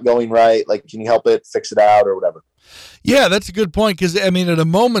thing's not going right, like can you help it fix it out or whatever. Yeah, that's a good point, because I mean at a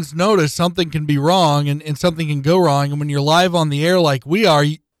moment's notice something can be wrong and something can go wrong, and when you're live on the air like we are,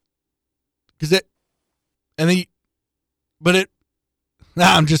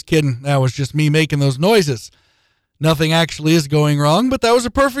 I'm just kidding. That was just me making those noises. Nothing actually is going wrong, but that was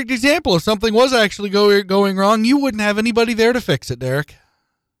a perfect example. If something was actually going wrong, you wouldn't have anybody there to fix it, Derek.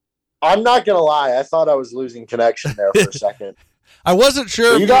 I'm not going to lie. I thought I was losing connection there for a second. I wasn't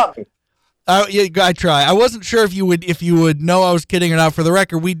sure. You got me. Yeah, I try. I wasn't sure if you would know I was kidding or not. For the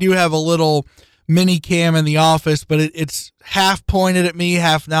record, we do have a little mini cam in the office, but it's half pointed at me,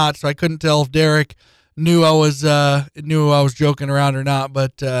 half not, so I couldn't tell if Derek knew I was joking around or not,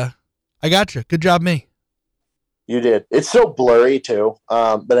 but I got you. Good job, me. You did. It's so blurry too.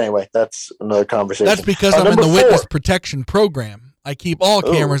 But anyway, that's another conversation. That's because I'm in the witness protection program. I keep all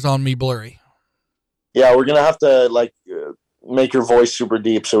cameras on me blurry. Yeah, we're gonna have to make your voice super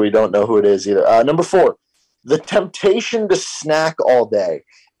deep so we don't know who it is either. Number 4, the temptation to snack all day.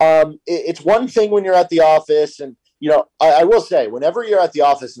 It's one thing when you're at the office, and I will say, whenever you're at the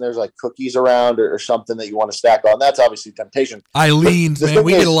office and there's like cookies around or something that you want to snack on, that's obviously temptation. Eileen's, man.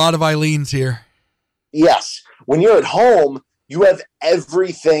 We get a lot of Eileen's here. Yes. When you're at home, you have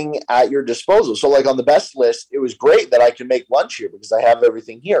everything at your disposal. So like on the best list, it was great that I can make lunch here because I have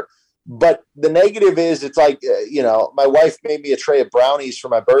everything here. But the negative is it's like, my wife made me a tray of brownies for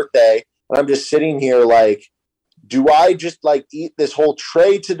my birthday, and I'm just sitting here like do I just like eat this whole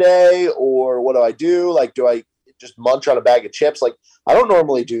tray today, or what do I do? Like, do I just munch on a bag of chips? Like, I don't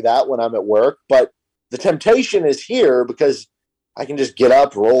normally do that when I'm at work, but the temptation is here because I can just get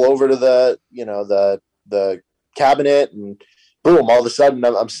up, roll over to the cabinet, and boom, all of a sudden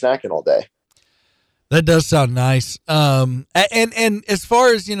I'm snacking all day. That does sound nice. And as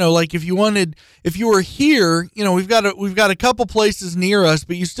far as, like if you were here, we've got a couple places near us,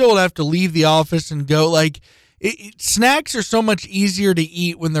 but you still would have to leave the office and go. Like snacks are so much easier to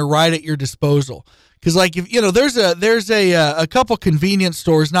eat when they're right at your disposal. Cause like if, there's a couple convenience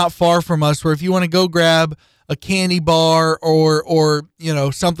stores not far from us where if you want to go grab a candy bar or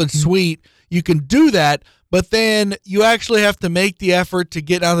something sweet, you can do that. But then you actually have to make the effort to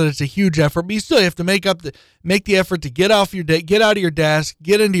get, now that it's a huge effort, but you still have to make the effort to get out of your desk,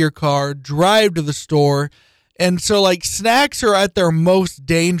 get into your car, drive to the store. And so like snacks are at their most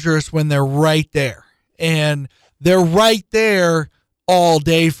dangerous when they're right there, and they're right there all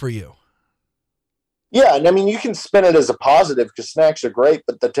day for you. Yeah. And I mean, you can spin it as a positive because snacks are great,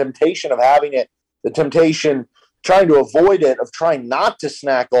 but the temptation of having it, the temptation trying to avoid it, of trying not to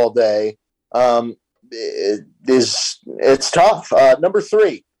snack all day, it's tough. Number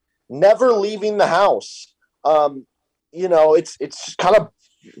 3, never leaving the house. It's kind of,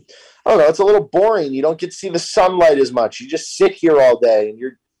 I don't know, it's a little boring. You don't get to see the sunlight as much. You just sit here all day and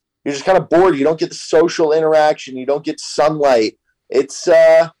you're just kind of bored. You don't get the social interaction. You don't get sunlight. It's,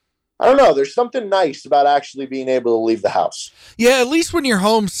 I don't know. There's something nice about actually being able to leave the house. Yeah, at least when you're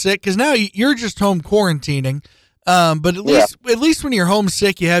homesick, because now you're just home quarantining. But at least when you're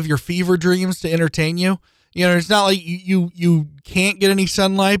homesick, you have your fever dreams to entertain you. It's not like you can't get any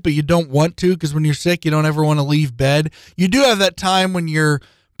sunlight, but you don't want to, because when you're sick, you don't ever want to leave bed. You do have that time when you're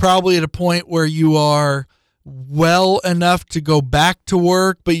probably at a point where you are well enough to go back to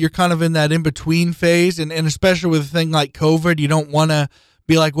work, but you're kind of in that in-between phase. And especially with a thing like COVID, you don't want to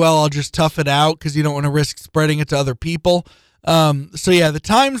be like, well, I'll just tough it out, because you don't want to risk spreading it to other people. So yeah, the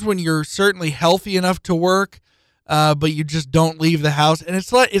times when you're certainly healthy enough to work, but you just don't leave the house. And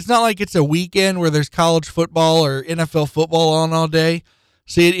it's not like it's a weekend where there's college football or NFL football on all day.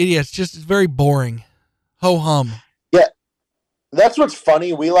 So it's very boring. Ho hum. Yeah. That's what's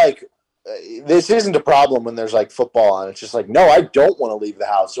funny. We this isn't a problem when there's like football on. It's just like, no, I don't want to leave the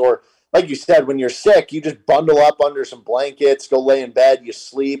house. Or like you said, when you're sick, you just bundle up under some blankets, go lay in bed, you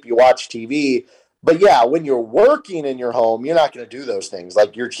sleep, you watch TV. But yeah, when you're working in your home, you're not going to do those things.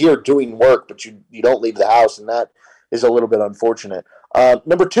 Like you're here doing work, but you don't leave the house, and that is a little bit unfortunate.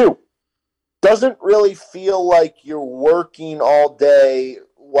 Number 2, doesn't really feel like you're working all day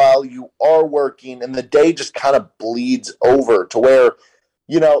while you are working, and the day just kind of bleeds over to where,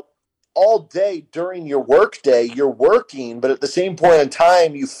 all day during your work day, you're working, but at the same point in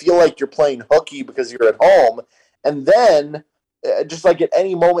time, you feel like you're playing hooky because you're at home. And then just like at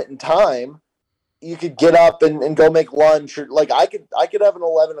any moment in time, you could get up and go make lunch, or like I could have an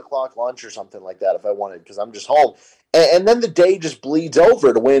 11 o'clock lunch or something like that if I wanted, because I'm just home. And then the day just bleeds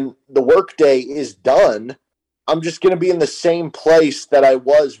over to when the work day is done. I'm just going to be in the same place that I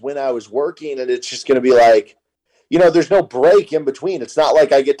was when I was working. And it's just going to be like, there's no break in between. It's not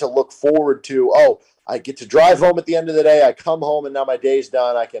like I get to look forward to, I get to drive home at the end of the day. I come home and now my day's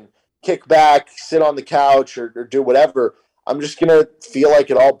done. I can kick back, sit on the couch or do whatever. I'm just going to feel like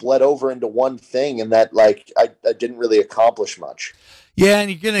it all bled over into one thing, and that like I didn't really accomplish much. Yeah,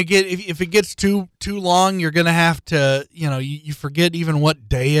 and you're going to get, if it gets too long, you're going to have to, you forget even what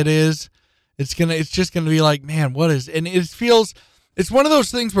day it is. It's just going to be like, man, what is, and it's one of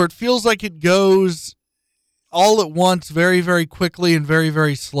those things where it feels like it goes all at once very, very quickly and very,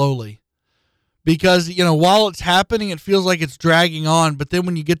 very slowly. Because, while it's happening, it feels like it's dragging on. But then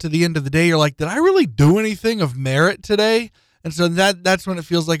when you get to the end of the day, you're like, did I really do anything of merit today? And so that's when it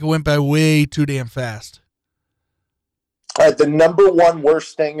feels like it went by way too damn fast. The number one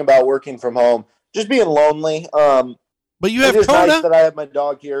worst thing about working from home, just being lonely. But you have Kona. It's nice that I have my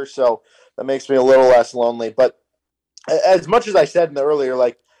dog here, so that makes me a little less lonely. But as much as I said in the earlier,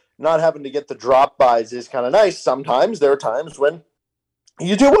 like not having to get the drop-bys is kind of nice. Sometimes there are times when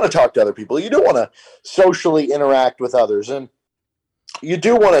you do want to talk to other people. You do want to socially interact with others, and you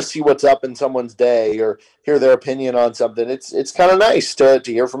do want to see what's up in someone's day or hear their opinion on something. It's kind of nice to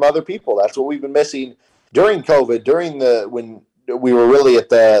hear from other people. That's what we've been missing during COVID, when we were really at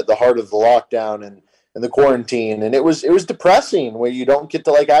the heart of the lockdown and the quarantine. And it was depressing where you don't get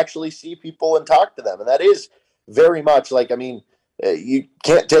to like actually see people and talk to them. And that is very much like, I mean, you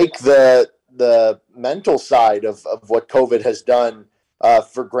can't take the mental side of what COVID has done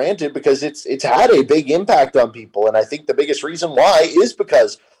for granted, because it's had a big impact on people. And I think the biggest reason why is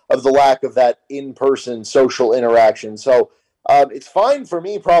because of the lack of that in-person social interaction. So it's fine for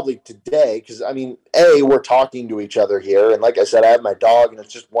me probably today because, I mean, we're talking to each other here. And like I said, I have my dog and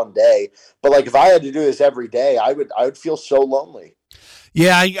it's just one day. But like if I had to do this every day, I would feel so lonely.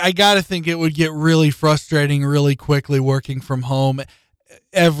 Yeah, I got to think it would get really frustrating really quickly working from home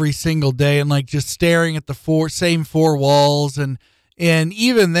every single day and like just staring at the same four walls. And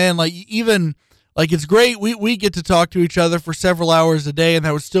even then, it's great. We get to talk to each other for several hours a day, and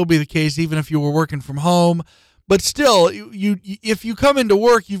that would still be the case even if you were working from home. But still, if you come into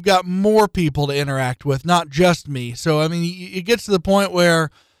work, you've got more people to interact with, not just me. So, I mean, it gets to the point where,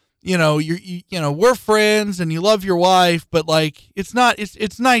 we're friends and you love your wife, but like, it's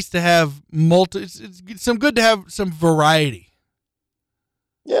nice to have it's some good to have some variety.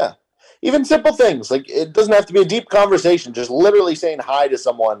 Yeah. Even simple things. Like, it doesn't have to be a deep conversation. Just literally saying hi to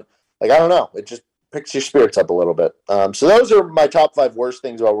someone. Like, I don't know. It just picks your spirits up a little bit. So those are my top 5 worst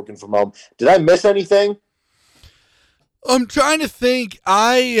things about working from home. Did I miss anything? I'm trying to think.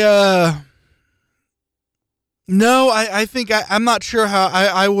 No, I think I'm not sure how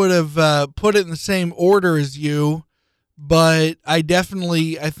I would have put it in the same order as you, but I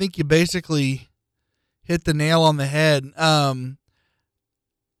think you basically hit the nail on the head. I'm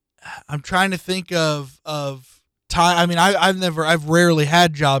trying to think of time. I mean, I've rarely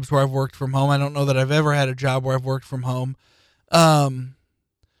had jobs where I've worked from home. I don't know that I've ever had a job where I've worked from home.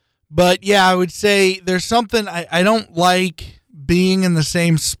 But yeah, I would say there's something I don't like being in the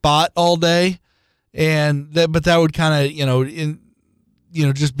same spot all day. But that would kind of,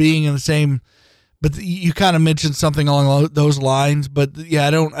 just being in the same, but you kind of mentioned something along those lines, but yeah, I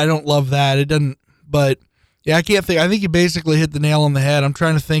don't love that. It doesn't, but yeah, I can't think. I think you basically hit the nail on the head. I'm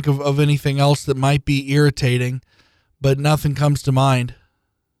trying to think of anything else that might be irritating, but nothing comes to mind.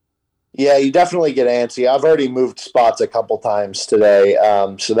 Yeah, you definitely get antsy. I've already moved spots a couple times today,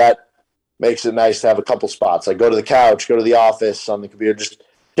 so that makes it nice to have a couple spots. Like go to the couch, go to the office, on the computer, just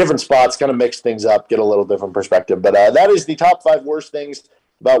different spots, kind of mix things up, get a little different perspective. But that is the top 5 worst things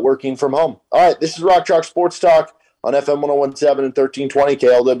about working from home. All right, this is Rock Chalk Sports Talk on FM 1017 and 1320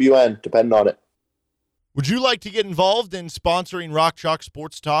 KLWN. Depend on it. Would you like to get involved in sponsoring Rock Chalk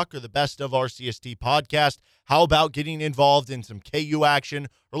Sports Talk or the Best of RCST podcast? How about getting involved in some KU action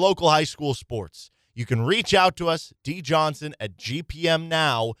or local high school sports? You can reach out to us,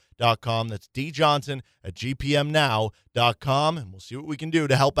 djohnson@gpmnow.com. That's djohnson@gpmnow.com, and we'll see what we can do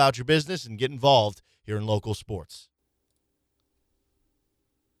to help out your business and get involved here in local sports.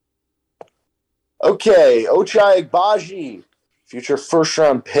 Okay, Ochai Agbaji, future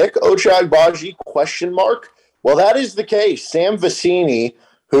first-round pick. Ochai Agbaji, question mark? Well, that is the case. Sam Vecini,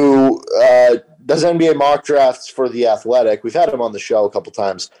 who does NBA mock drafts for The Athletic, we've had him on the show a couple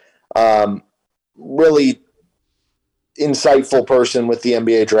times, really insightful person with the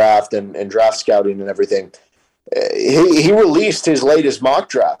NBA draft and draft scouting and everything. He released his latest mock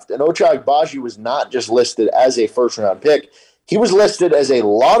draft, and Ochai Agbaji was not just listed as a first-round pick. He was listed as a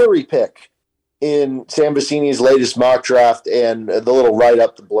lottery pick in Sam Vecini's latest mock draft, and the little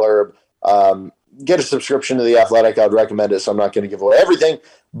write-up, the blurb. Get a subscription to The Athletic. I would recommend it, so I'm not going to give away everything.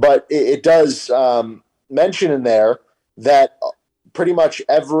 But it does mention in there that pretty much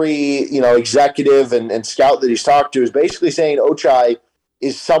every executive and scout that he's talked to is basically saying Ochai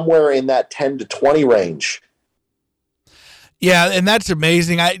is somewhere in that 10 to 20 range. Yeah, and that's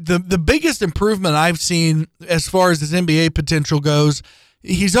amazing. The biggest improvement I've seen as far as his NBA potential goes,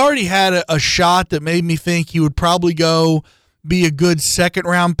 he's already had a shot that made me think he would probably be a good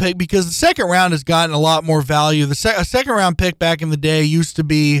second-round pick, because the second round has gotten a lot more value. A second-round pick back in the day used to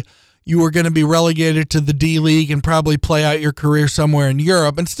be you were going to be relegated to the D-League and probably play out your career somewhere in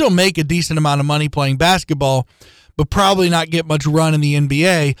Europe and still make a decent amount of money playing basketball, but probably not get much run in the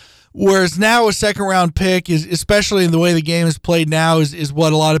NBA. Whereas now a second-round pick, is, especially in the way the game is played now, is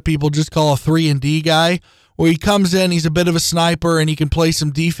what a lot of people just call a 3-and-D guy, where he comes in, he's a bit of a sniper, and he can play some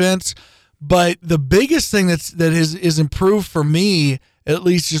defense. But the biggest thing that is improved for me, at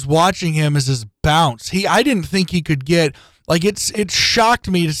least just watching him, is his bounce. I didn't think he could get, like, it shocked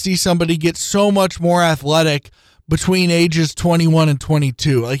me to see somebody get so much more athletic between ages 21 and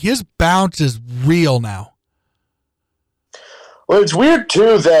 22. Like, his bounce is real now. Well, it's weird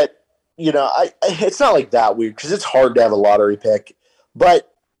too that, it's not like that weird because it's hard to have a lottery pick, but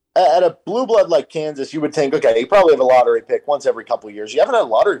at a blue blood like Kansas, you would think, okay, you probably have a lottery pick once every couple of years. You haven't had a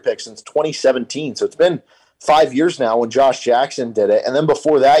lottery pick since 2017, so it's been 5 years now when Josh Jackson did it. And then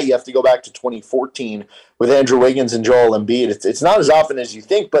before that, you have to go back to 2014 with Andrew Wiggins and Joel Embiid. It's not as often as you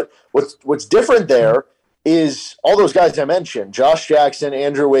think, but what's different there is all those guys I mentioned, Josh Jackson,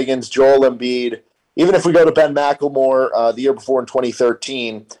 Andrew Wiggins, Joel Embiid. Even if we go to Ben McLemore the year before in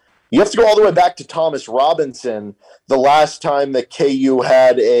 2013, You have to go all the way back to Thomas Robinson, the last time that KU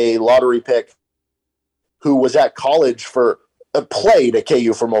had a lottery pick who was at college for played at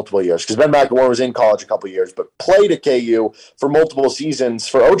KU for multiple years, because Ben McLemore was in college a couple of years, but played at KU for multiple seasons.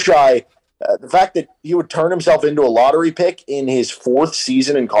 For Ochai, the fact that he would turn himself into a lottery pick in his 4th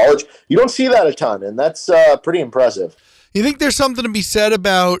season in college, you don't see that a ton, and that's pretty impressive. You think there's something to be said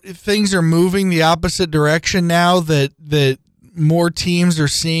about if things are moving the opposite direction now, that more teams are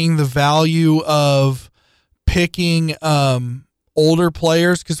seeing the value of picking older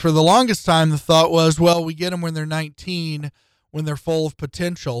players? Because for the longest time, the thought was, well, we get them when they're 19, when they're full of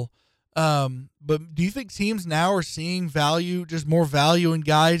potential. But do you think teams now are seeing value, just more value in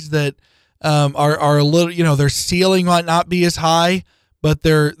guys that are a little, their ceiling might not be as high, but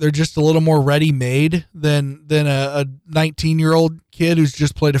they're just a little more ready-made than a 19-year-old kid who's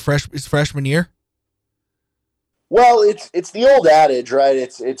just played his freshman year? Well, it's the old adage, right?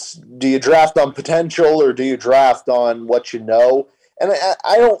 It's do you draft on potential or do you draft on what you know? And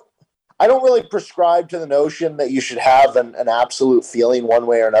I don't really prescribe to the notion that you should have an absolute feeling one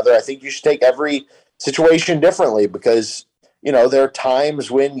way or another. I think you should take every situation differently, because there are times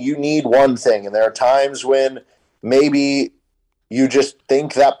when you need one thing, and there are times when maybe you just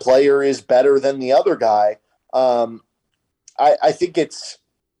think that player is better than the other guy. I think it's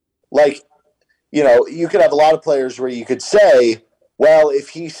like, you could have a lot of players where you could say, well, if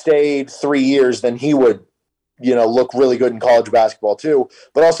he stayed 3 years, then he would, look really good in college basketball too.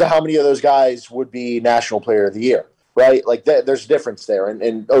 But also, how many of those guys would be National Player of the Year, right? Like, there's a difference there,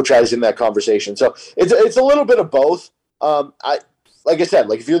 and Ochai's in that conversation. So it's a little bit of both. Like I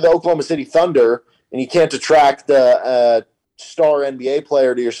said, if you're the Oklahoma City Thunder and you can't attract the star NBA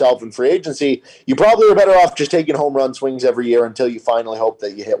player to yourself in free agency, you probably are better off just taking home run swings every year until you finally hope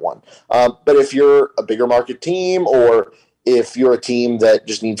that you hit one. But if you're a bigger market team, or if you're a team that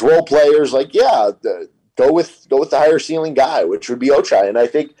just needs role players, go with the higher ceiling guy, which would be Ochai. And I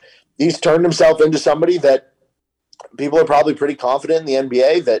think he's turned himself into somebody that people are probably pretty confident in the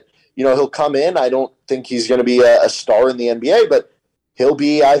NBA that, he'll come in. I don't think he's going to be a star in the NBA, but he'll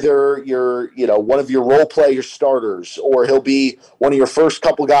be either one of your role player starters, or he'll be one of your first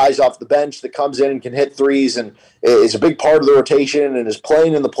couple guys off the bench that comes in and can hit threes and is a big part of the rotation and is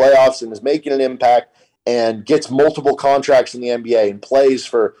playing in the playoffs and is making an impact and gets multiple contracts in the NBA and plays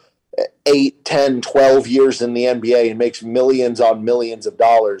for 8, 10, 12 years in the NBA and makes millions on millions of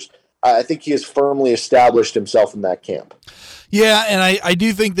dollars. I think he has firmly established himself in that camp. Yeah, and I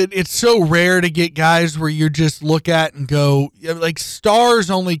do think that it's so rare to get guys where you just look at and go,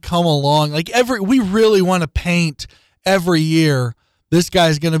 stars only come along. We really want to paint every year, this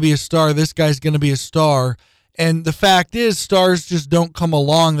guy's going to be a star, this guy's going to be a star. And the fact is, stars just don't come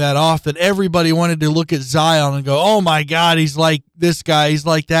along that often. Everybody wanted to look at Zion and go, oh my God, he's like this guy, he's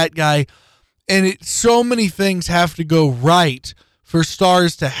like that guy. And so many things have to go right for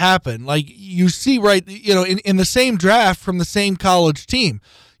stars to happen. You see, right, in the same draft from the same college team,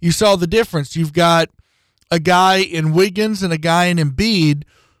 you saw the difference. You've got a guy in Wiggins and a guy in Embiid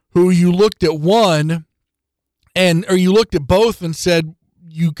who you looked at one or you looked at both and said,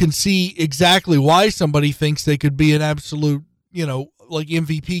 you can see exactly why somebody thinks they could be an absolute,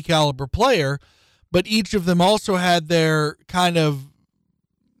 MVP caliber player, but each of them also had their kind of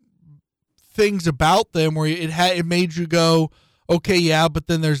things about them where it made you go, okay, yeah, but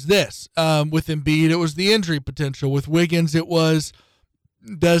then there's this. With Embiid, it was the injury potential. With Wiggins, it was,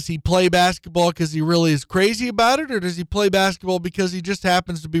 does he play basketball because he really is crazy about it, or does he play basketball because he just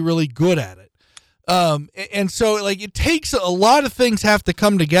happens to be really good at it? And so, it takes a lot of things have to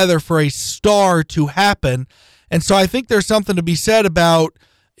come together for a star to happen. And so I think there's something to be said about,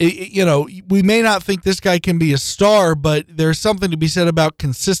 we may not think this guy can be a star, but there's something to be said about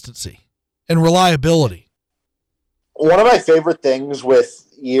consistency and reliability. One of my favorite things with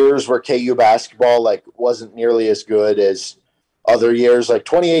years where KU basketball wasn't nearly as good as other years, like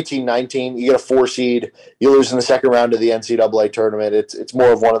 2018-19, you get a 4 seed, you lose in the second round of the NCAA tournament. It's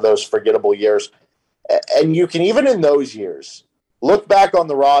more of one of those forgettable years. And you can, even in those years, look back on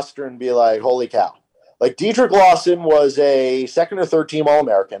the roster and be like, holy cow. Dedrick Lawson was a second or third team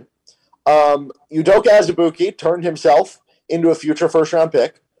All-American. Udoka Azubuike turned himself into a future first-round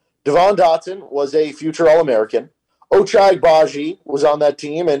pick. Devon Dotson was a future All-American. Ochai Agbaji was on that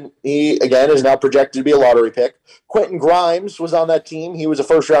team, and he, again, is now projected to be a lottery pick. Quentin Grimes was on that team. He was a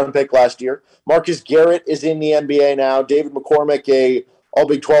first-round pick last year. Marcus Garrett is in the NBA now. David McCormick, a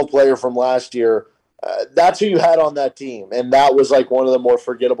All-Big 12 player from last year. That's who you had on that team, and that was one of the more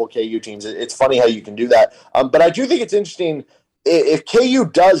forgettable KU teams. It's funny how you can do that. But I do think it's interesting if KU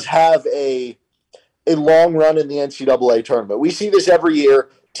does have a long run in the NCAA tournament. We see this every year.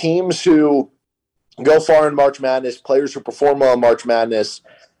 teams who go far in March Madness, players who perform well in March Madness,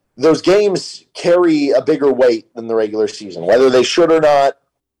 those games carry a bigger weight than the regular season. Whether they should or not,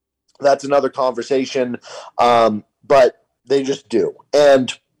 that's another conversation, but they just do.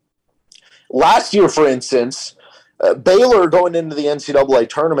 And last year, for instance, Baylor going into the NCAA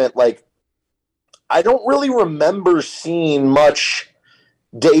tournament, like, I don't really remember seeing much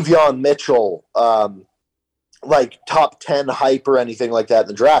Davion Mitchell, like top 10 hype or anything like that in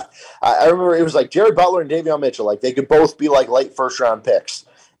the draft. I remember it was like Jared Butler and Davion Mitchell, like they could both be like late first round picks.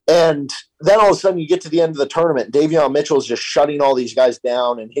 And then all of a sudden you get to the end of the tournament, Davion Mitchell is just shutting all these guys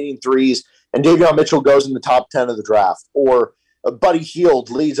down and hitting threes, and Davion Mitchell goes in the top 10 of the draft. Or Buddy Hield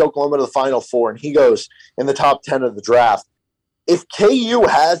leads Oklahoma to the Final Four, and he goes in the top 10 of the draft. If KU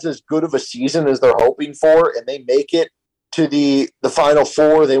has as good of a season as they're hoping for, and they make it to the Final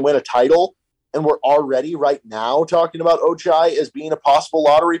Four, they win a title, and we're already right now talking about Ochai as being a possible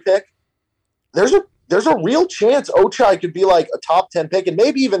lottery pick, there's a real chance Ochai could be like a top 10 pick, and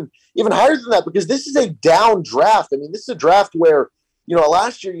maybe even higher than that, because this is a down draft. I mean, this is a draft where,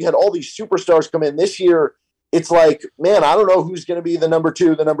 last year you had all these superstars come in. This year, it's like, man, I don't know who's going to be the number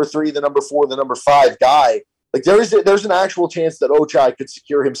 2, the number 3, the number 4, the number 5 guy. Like there's an actual chance that Ochai could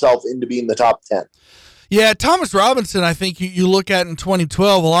secure himself into being the top 10. Yeah, Thomas Robinson, I think you look at in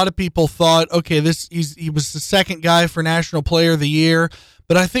 2012, a lot of people thought, okay, he was the second guy for National Player of the Year,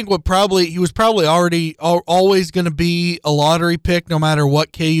 but I think he was probably always going to be a lottery pick no matter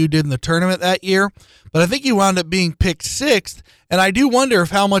what KU did in the tournament that year. But I think he wound up being picked 6th, and I do wonder if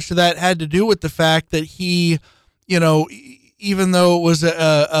how much of that had to do with the fact that he, even though it was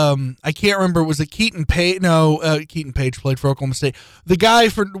I can't remember, was it Keaton Page? No, Keaton Page played for Oklahoma State.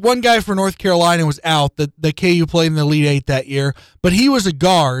 One guy for North Carolina was out that KU played in the Elite Eight that year, but he was a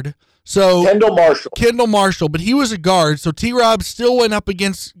guard. So Kendall Marshall, but he was a guard. So T-Rob still went up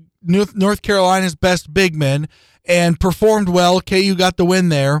against North Carolina's best big men and performed well. KU got the win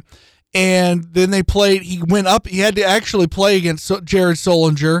there. And then he went up. He had to actually play against Jared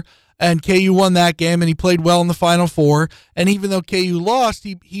Solinger, and KU won that game, and he played well in the Final Four. And even though KU lost,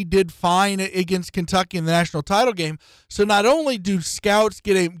 he did fine against Kentucky in the national title game. So not only do scouts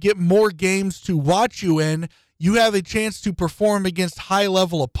get more games to watch you in, you have a chance to perform against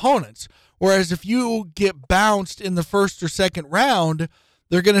high-level opponents. Whereas if you get bounced in the first or second round,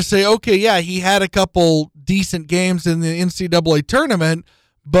 they're going to say, okay, yeah, he had a couple decent games in the NCAA tournament,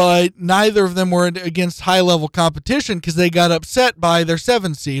 but neither of them were against high-level competition because they got upset by their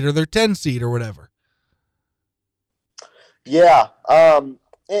 7 seed or their 10 seed or whatever. Yeah, and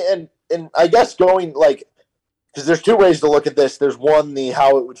I guess going because there's 2 ways to look at this. There's one,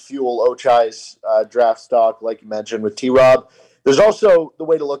 how it would fuel Ochai's draft stock, like you mentioned with T-Rob. There's also the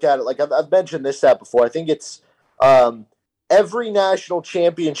way to look at it. Like I've mentioned this stat before. I think it's every national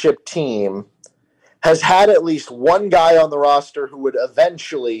championship team has had at least one guy on the roster who would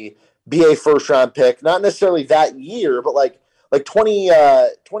eventually be a first-round pick. Not necessarily that year, but like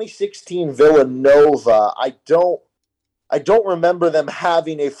 2016 Villanova. I don't remember them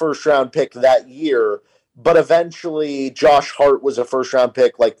having a first-round pick that year, but eventually Josh Hart was a first-round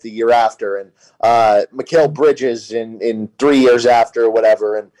pick like the year after, and Mikal Bridges in 3 years after or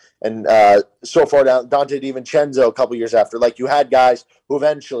whatever, and so far down, Dante DiVincenzo a couple years after. Like, you had guys who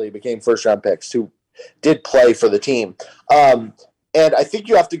eventually became first-round picks who did play for the team. And I think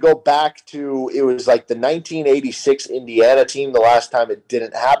you have to go back to, it was like the 1986 Indiana team the last time it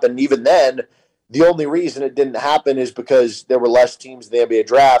didn't happen. Even then, the only reason it didn't happen is because there were less teams in the NBA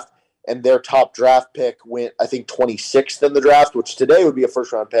draft, and their top draft pick went, I think, 26th in the draft, which today would be a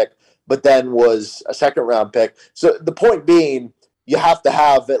first-round pick, but then was a second-round pick. So the point being, you have to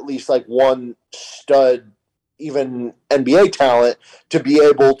have at least like one stud, even NBA talent, to be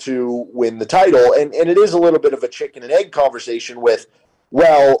able to win the title. And it is a little bit of a chicken and egg conversation with,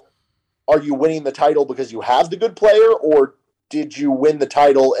 well, are you winning the title because you have the good player, or did you win the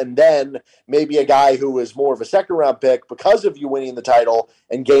title and then maybe a guy who was more of a second-round pick because of you winning the title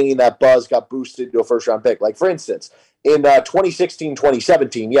and gaining that buzz got boosted to a first-round pick? Like, for instance, in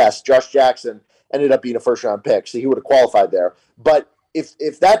 2016-2017, yes, Josh Jackson ended up being a first-round pick, so he would have qualified there. But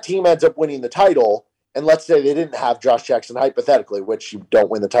if that team ends up winning the title, and let's say they didn't have Josh Jackson hypothetically, which you don't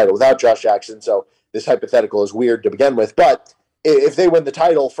win the title without Josh Jackson, so this hypothetical is weird to begin with, but if they win the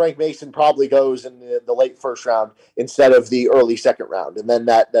title, Frank Mason probably goes in the late first round instead of the early second round, and then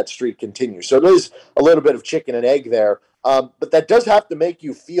that streak continues. So it is a little bit of chicken and egg there, but that does have to make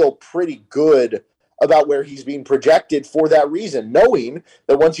you feel pretty good about where he's being projected for that reason, knowing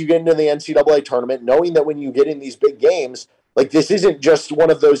that once you get into the NCAA tournament, knowing that when you get in these big games, Like, this isn't just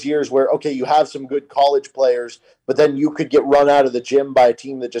one of those years where, okay, you have some good college players, but then you could get run out of the gym by a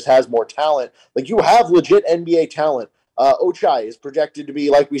team that just has more talent. Like, you have legit NBA talent. Ochai is projected to be,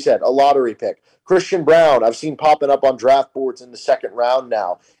 like we said, a lottery pick. Christian Brown, I've seen popping up on draft boards in the second round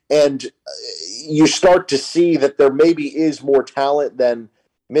now. And you start to see that there maybe is more talent than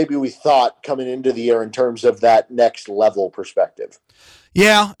maybe we thought coming into the year in terms of that next level perspective.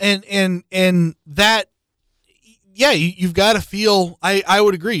 Yeah, and that, yeah, you've got to feel. I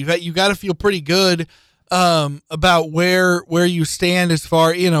would agree that you got to feel pretty good about where you stand as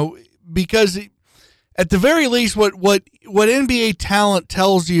far, because at the very least, what NBA talent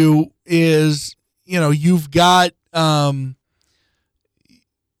tells you is, you've got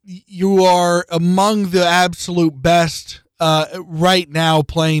you are among the absolute best right now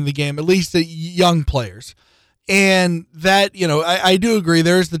playing the game, at least the young players. And that, I do agree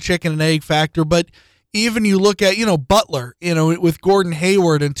there's the chicken and egg factor, but even you look at, Butler, with Gordon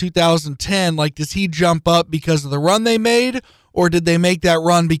Hayward in 2010, like, does he jump up because of the run they made, or did they make that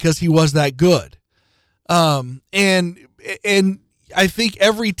run because he was that good? And I think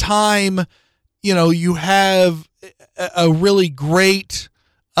every time, you have a really great,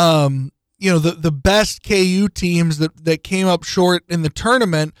 the best KU teams that came up short in the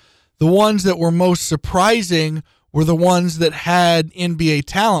tournament, the ones that were most surprising were the ones that had NBA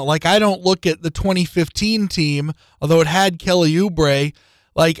talent. Like, I don't look at the 2015 team, although it had Kelly Oubre.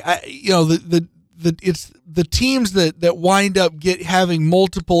 Like, it's the teams that wind up having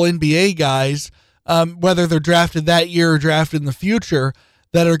multiple NBA guys, whether they're drafted that year or drafted in the future,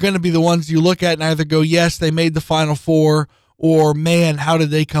 that are going to be the ones you look at and either go, yes, they made the Final Four, or man, how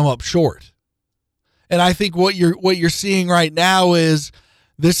did they come up short? And I think what you're seeing right now is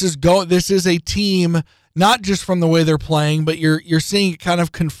this is a team, not just from the way they're playing, but you're seeing it kind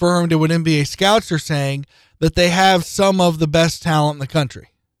of confirmed in what NBA scouts are saying, that they have some of the best talent in the country.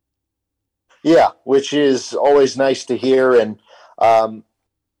 Yeah, which is always nice to hear. And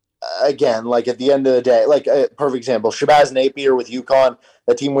again, like, at the end of the day, like a perfect example, Shabazz Napier with UConn,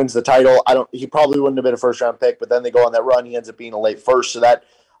 that team wins the title. He probably wouldn't have been a first-round pick, but then they go on that run. He ends up being a late first, so that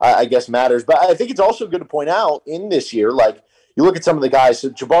I guess matters. But I think it's also good to point out in this year, like, you look at some of the guys. So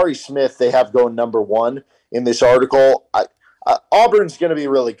Jabari Smith, they have going number one in this article. Auburn's going to be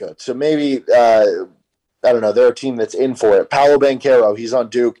really good. So maybe, I don't know, they're a team that's in for it. Paolo Banchero, he's on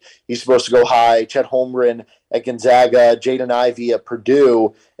Duke. He's supposed to go high. Chet Holmgren at Gonzaga, Jaden Ivey at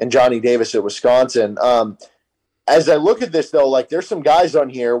Purdue, and Johnny Davis at Wisconsin. As I look at this, though, like, there's some guys on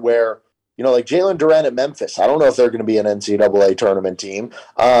here where, like Jalen Duren at Memphis. I don't know if they're going to be an NCAA tournament team.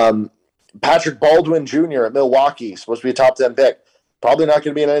 Patrick Baldwin Jr. at Milwaukee, supposed to be a top 10 pick. Probably not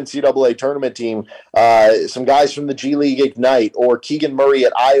going to be an NCAA tournament team. Some guys from the G League Ignite, or Keegan Murray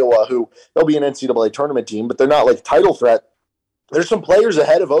at Iowa, who they'll be an NCAA tournament team, but they're not like title threat. There's some players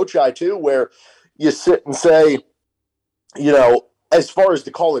ahead of Ochai too, where you sit and say, as far as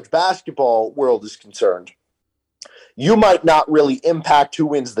the college basketball world is concerned, you might not really impact who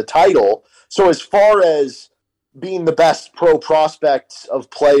wins the title. So as far as being the best pro prospects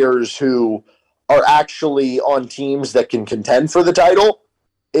of players who are actually on teams that can contend for the title,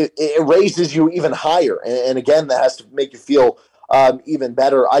 it raises you even higher. And again, that has to make you feel even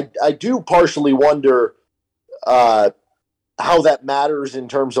better. I do partially wonder how that matters in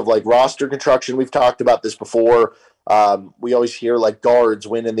terms of like roster construction. We've talked about this before. We always hear like guards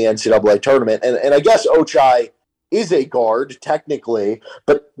win in the NCAA tournament. And I guess Ochai is a guard technically,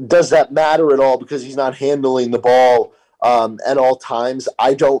 but does that matter at all because he's not handling the ball at all times?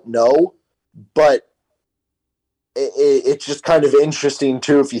 I don't know, but it's just kind of interesting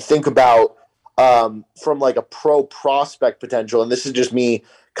too if you think about from like a pro prospect potential, and this is just me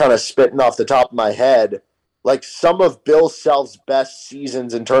kind of spitting off the top of my head, like some of Bill Self's best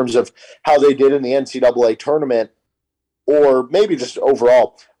seasons in terms of how they did in the NCAA tournament, or maybe just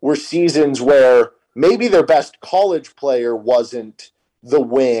overall, were seasons where maybe their best college player wasn't the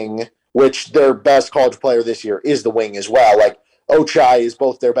wing, which their best college player this year is the wing as well. Like Ochai is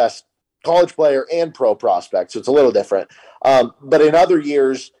both their best college player and pro prospect, so it's a little different. But in other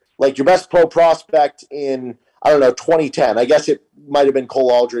years, like your best pro prospect in, 2010, I guess it might have been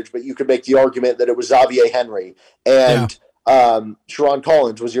Cole Aldridge, but you could make the argument that it was Xavier Henry. And Sharon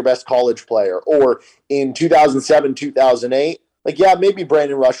Collins was your best college player. Or in 2007, 2008, like, yeah, maybe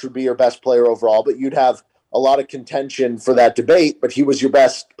Brandon Rush would be your best player overall, but you'd have a lot of contention for that debate, but he was your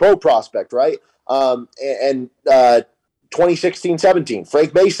best pro prospect, right? 2016-17,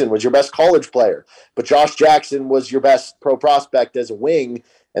 Frank Mason was your best college player, but Josh Jackson was your best pro prospect as a wing,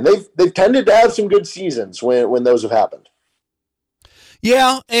 and they've tended to have some good seasons when those have happened.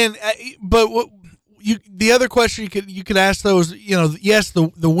 Yeah, but the other question you could ask though is, yes,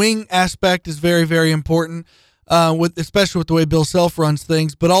 the wing aspect is very, very important, especially with the way Bill Self runs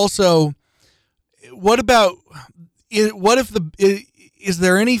things, but also is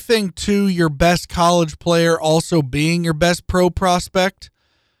there anything to your best college player also being your best pro prospect?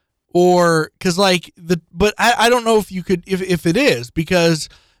 Or because but I don't know if you could, if it is, because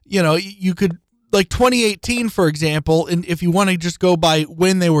you could, like 2018 for example, and if you want to just go by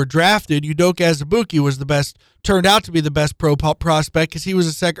when they were drafted, Udoka Azubuike turned out to be the best pro prospect because he was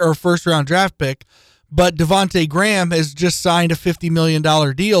a second or first round draft pick. But Devontae Graham has just signed a $50 million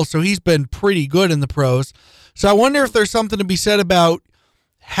deal, so he's been pretty good in the pros. So I wonder if there's something to be said about,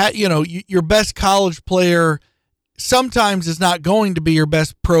 your best college player sometimes is not going to be your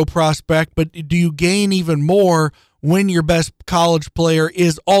best pro prospect, but do you gain even more when your best college player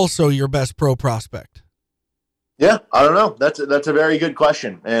is also your best pro prospect? Yeah, I don't know. That's a very good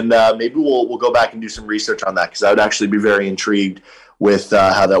question, and maybe we'll go back and do some research on that because I would actually be very intrigued with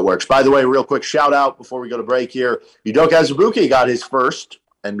how that works. By the way, real quick shout out before we go to break here. Udoka Azubuike got his first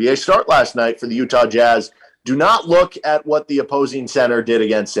NBA start last night for the Utah Jazz. Do not look at what the opposing center did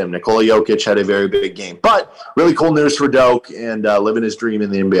against him. Nikola Jokic had a very big game. But really cool news for Doak and living his dream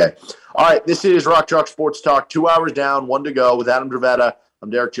in the NBA. All right, this is Rock Chalk Sports Talk. 2 hours down, 1 to go with Adam Dravetta. I'm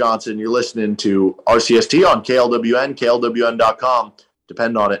Derek Johnson. You're listening to RCST on KLWN, KLWN.com.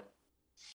 Depend on it.